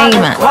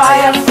Entertainment. All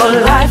I require for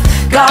life,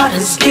 God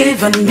has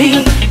given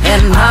me,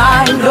 and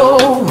I know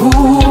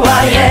who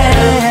I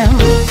am.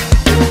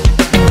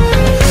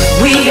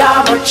 We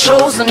are a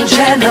chosen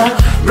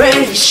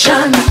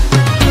generation.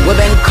 We've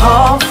been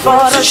called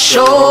for to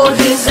show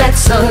His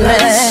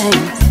excellence.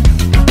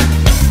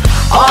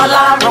 All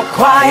I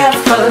require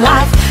for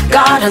life,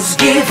 God has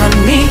given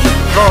me,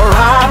 for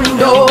I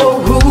know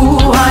who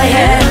I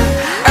am.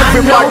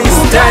 Everybody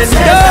stand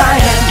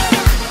up.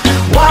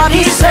 What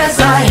He says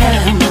I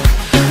am,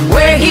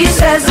 where He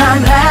says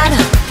I'm at.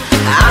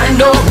 I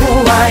know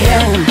who I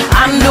am,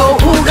 I know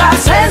who God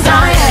says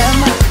I am.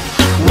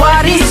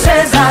 What He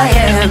says I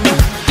am,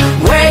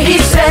 where He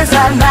says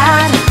I'm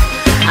at.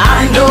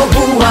 I know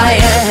who I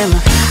am.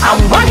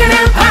 I'm walking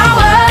in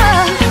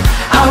power,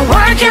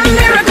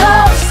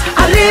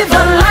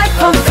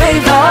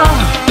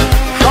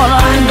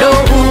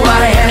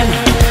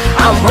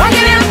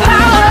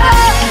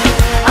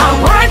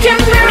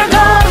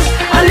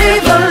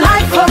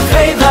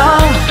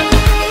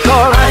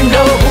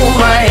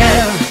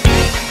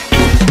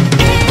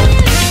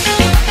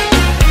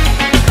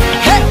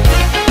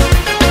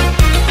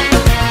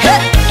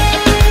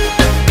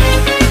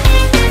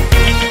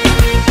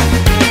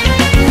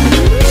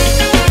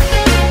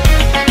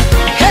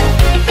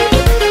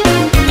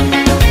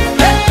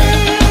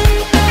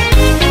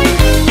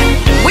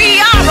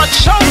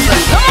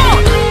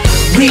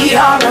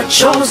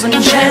 chosen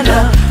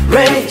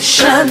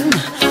generation.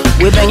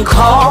 We've been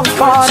called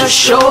for to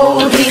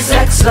show His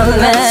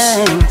excellence.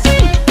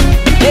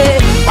 Yeah.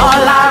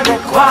 All I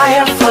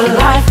require for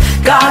life,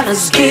 God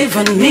has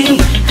given me,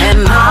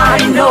 and I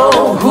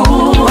know who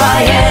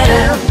I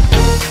am.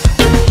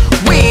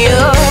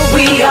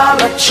 We are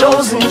a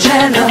chosen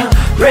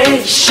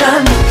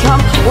generation.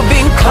 We've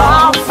been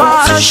called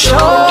for to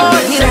show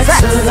His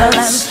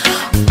excellence.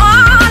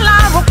 All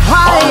I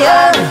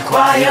require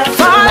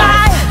for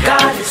life,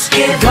 God has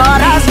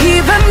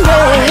given me.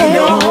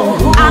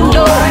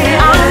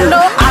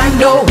 I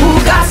know who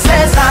God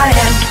says I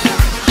am,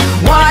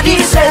 what He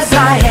says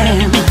I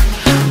am,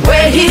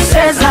 where He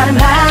says I'm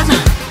at.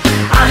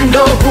 I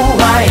know who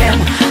I am.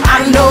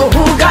 I know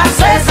who God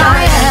says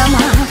I am,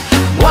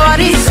 what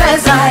He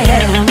says I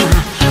am,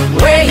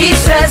 where He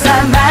says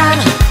I'm at.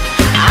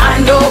 I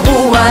know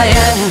who I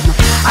am.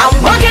 I'm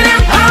walking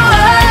in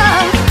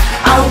power,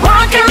 I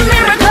walk in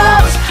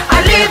miracles, I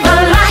live a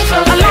life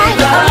of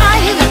favor,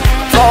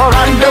 for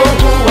I know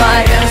who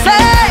I am.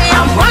 Say,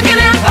 I'm walking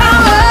in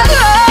power,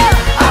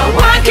 I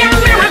walk in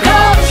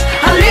miracles,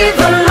 I live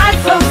a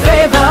life of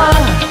favor,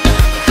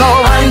 for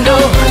I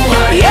know who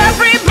I am.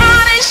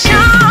 Everybody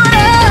shout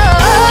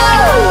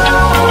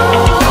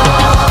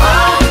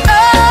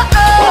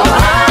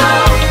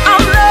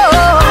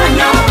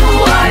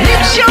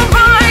lift your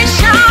voice,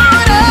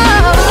 shout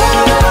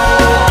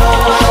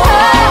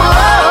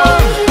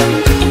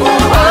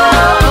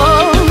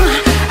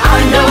I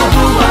know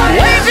who I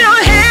am. Wave your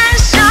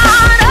hands,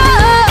 shout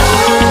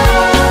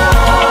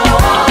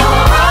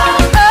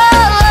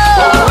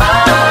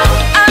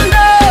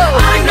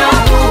I know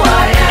who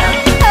I am.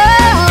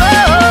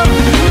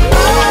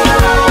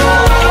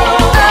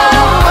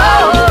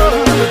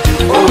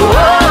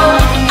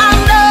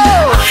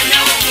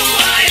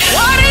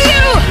 What are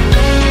you?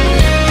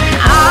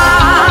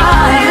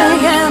 I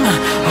am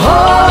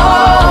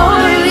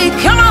holy.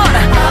 Come on.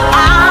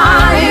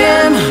 I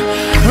am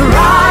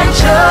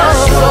righteous.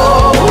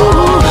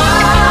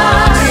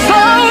 So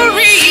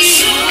rich.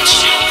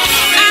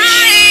 I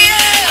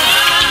am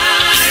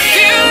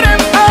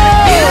beautiful.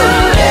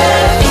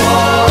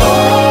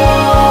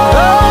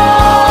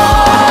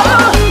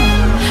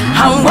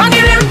 I'm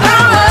walking in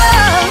power,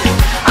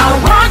 I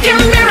walk in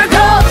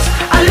miracles,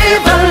 I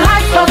live a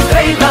life of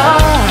favor,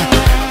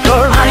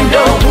 for I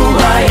know who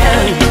I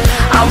am.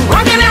 I'm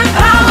walking in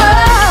power,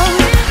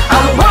 I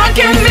walk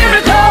in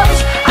miracles,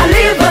 I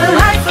live a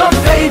life of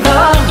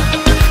favor,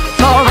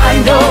 for I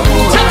know who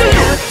I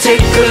am.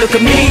 Take a look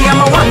at me, I'm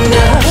a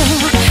wonder.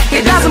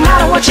 It doesn't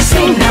matter what you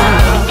see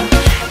now.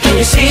 Can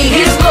you see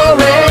His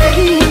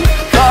glory?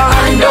 For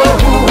I know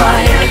who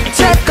I am.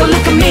 Take a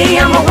look at me,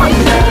 I'm a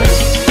wonder.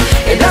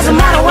 It doesn't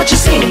matter what you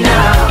see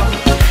now.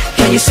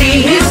 Can you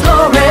see His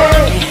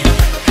glory?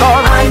 For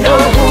I know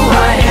who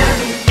I am.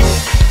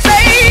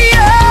 Say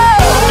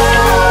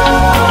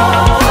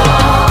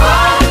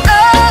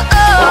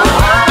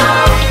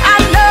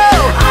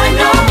I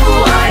know who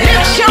I am.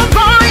 Lift your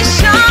voice,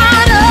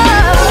 shout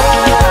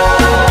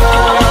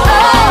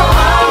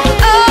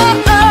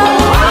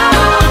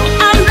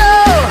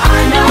I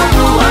know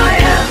who I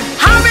am.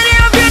 How many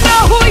of you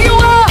know who you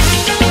are?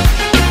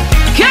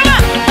 Come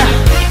on.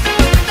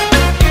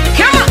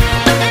 Come on.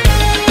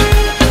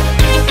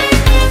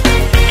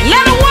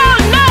 Let the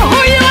world know who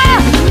you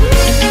are.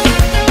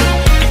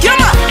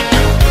 Come on.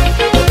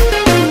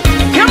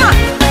 Come on.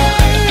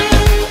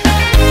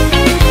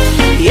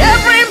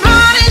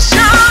 Everybody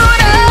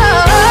shout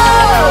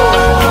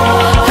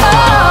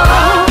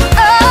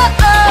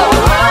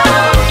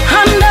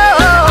I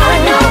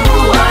know who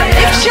I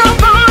am. Lift your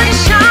voice,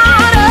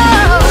 shout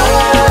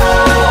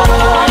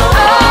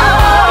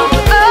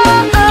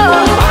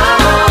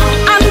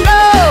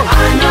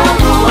I know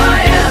who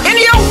I am. In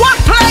your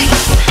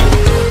workplace,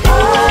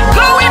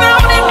 going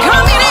out and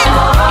coming in,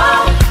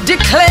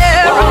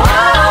 declare,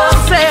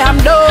 say I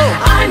know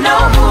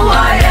who I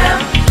am.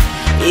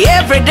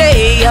 Every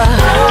day,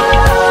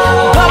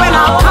 going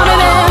out,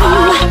 coming in,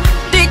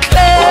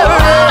 declare,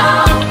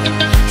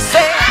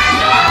 say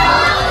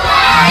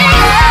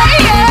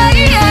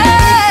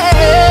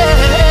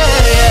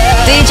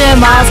DJ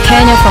Miles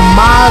Kenya from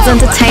Miles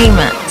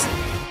Entertainment.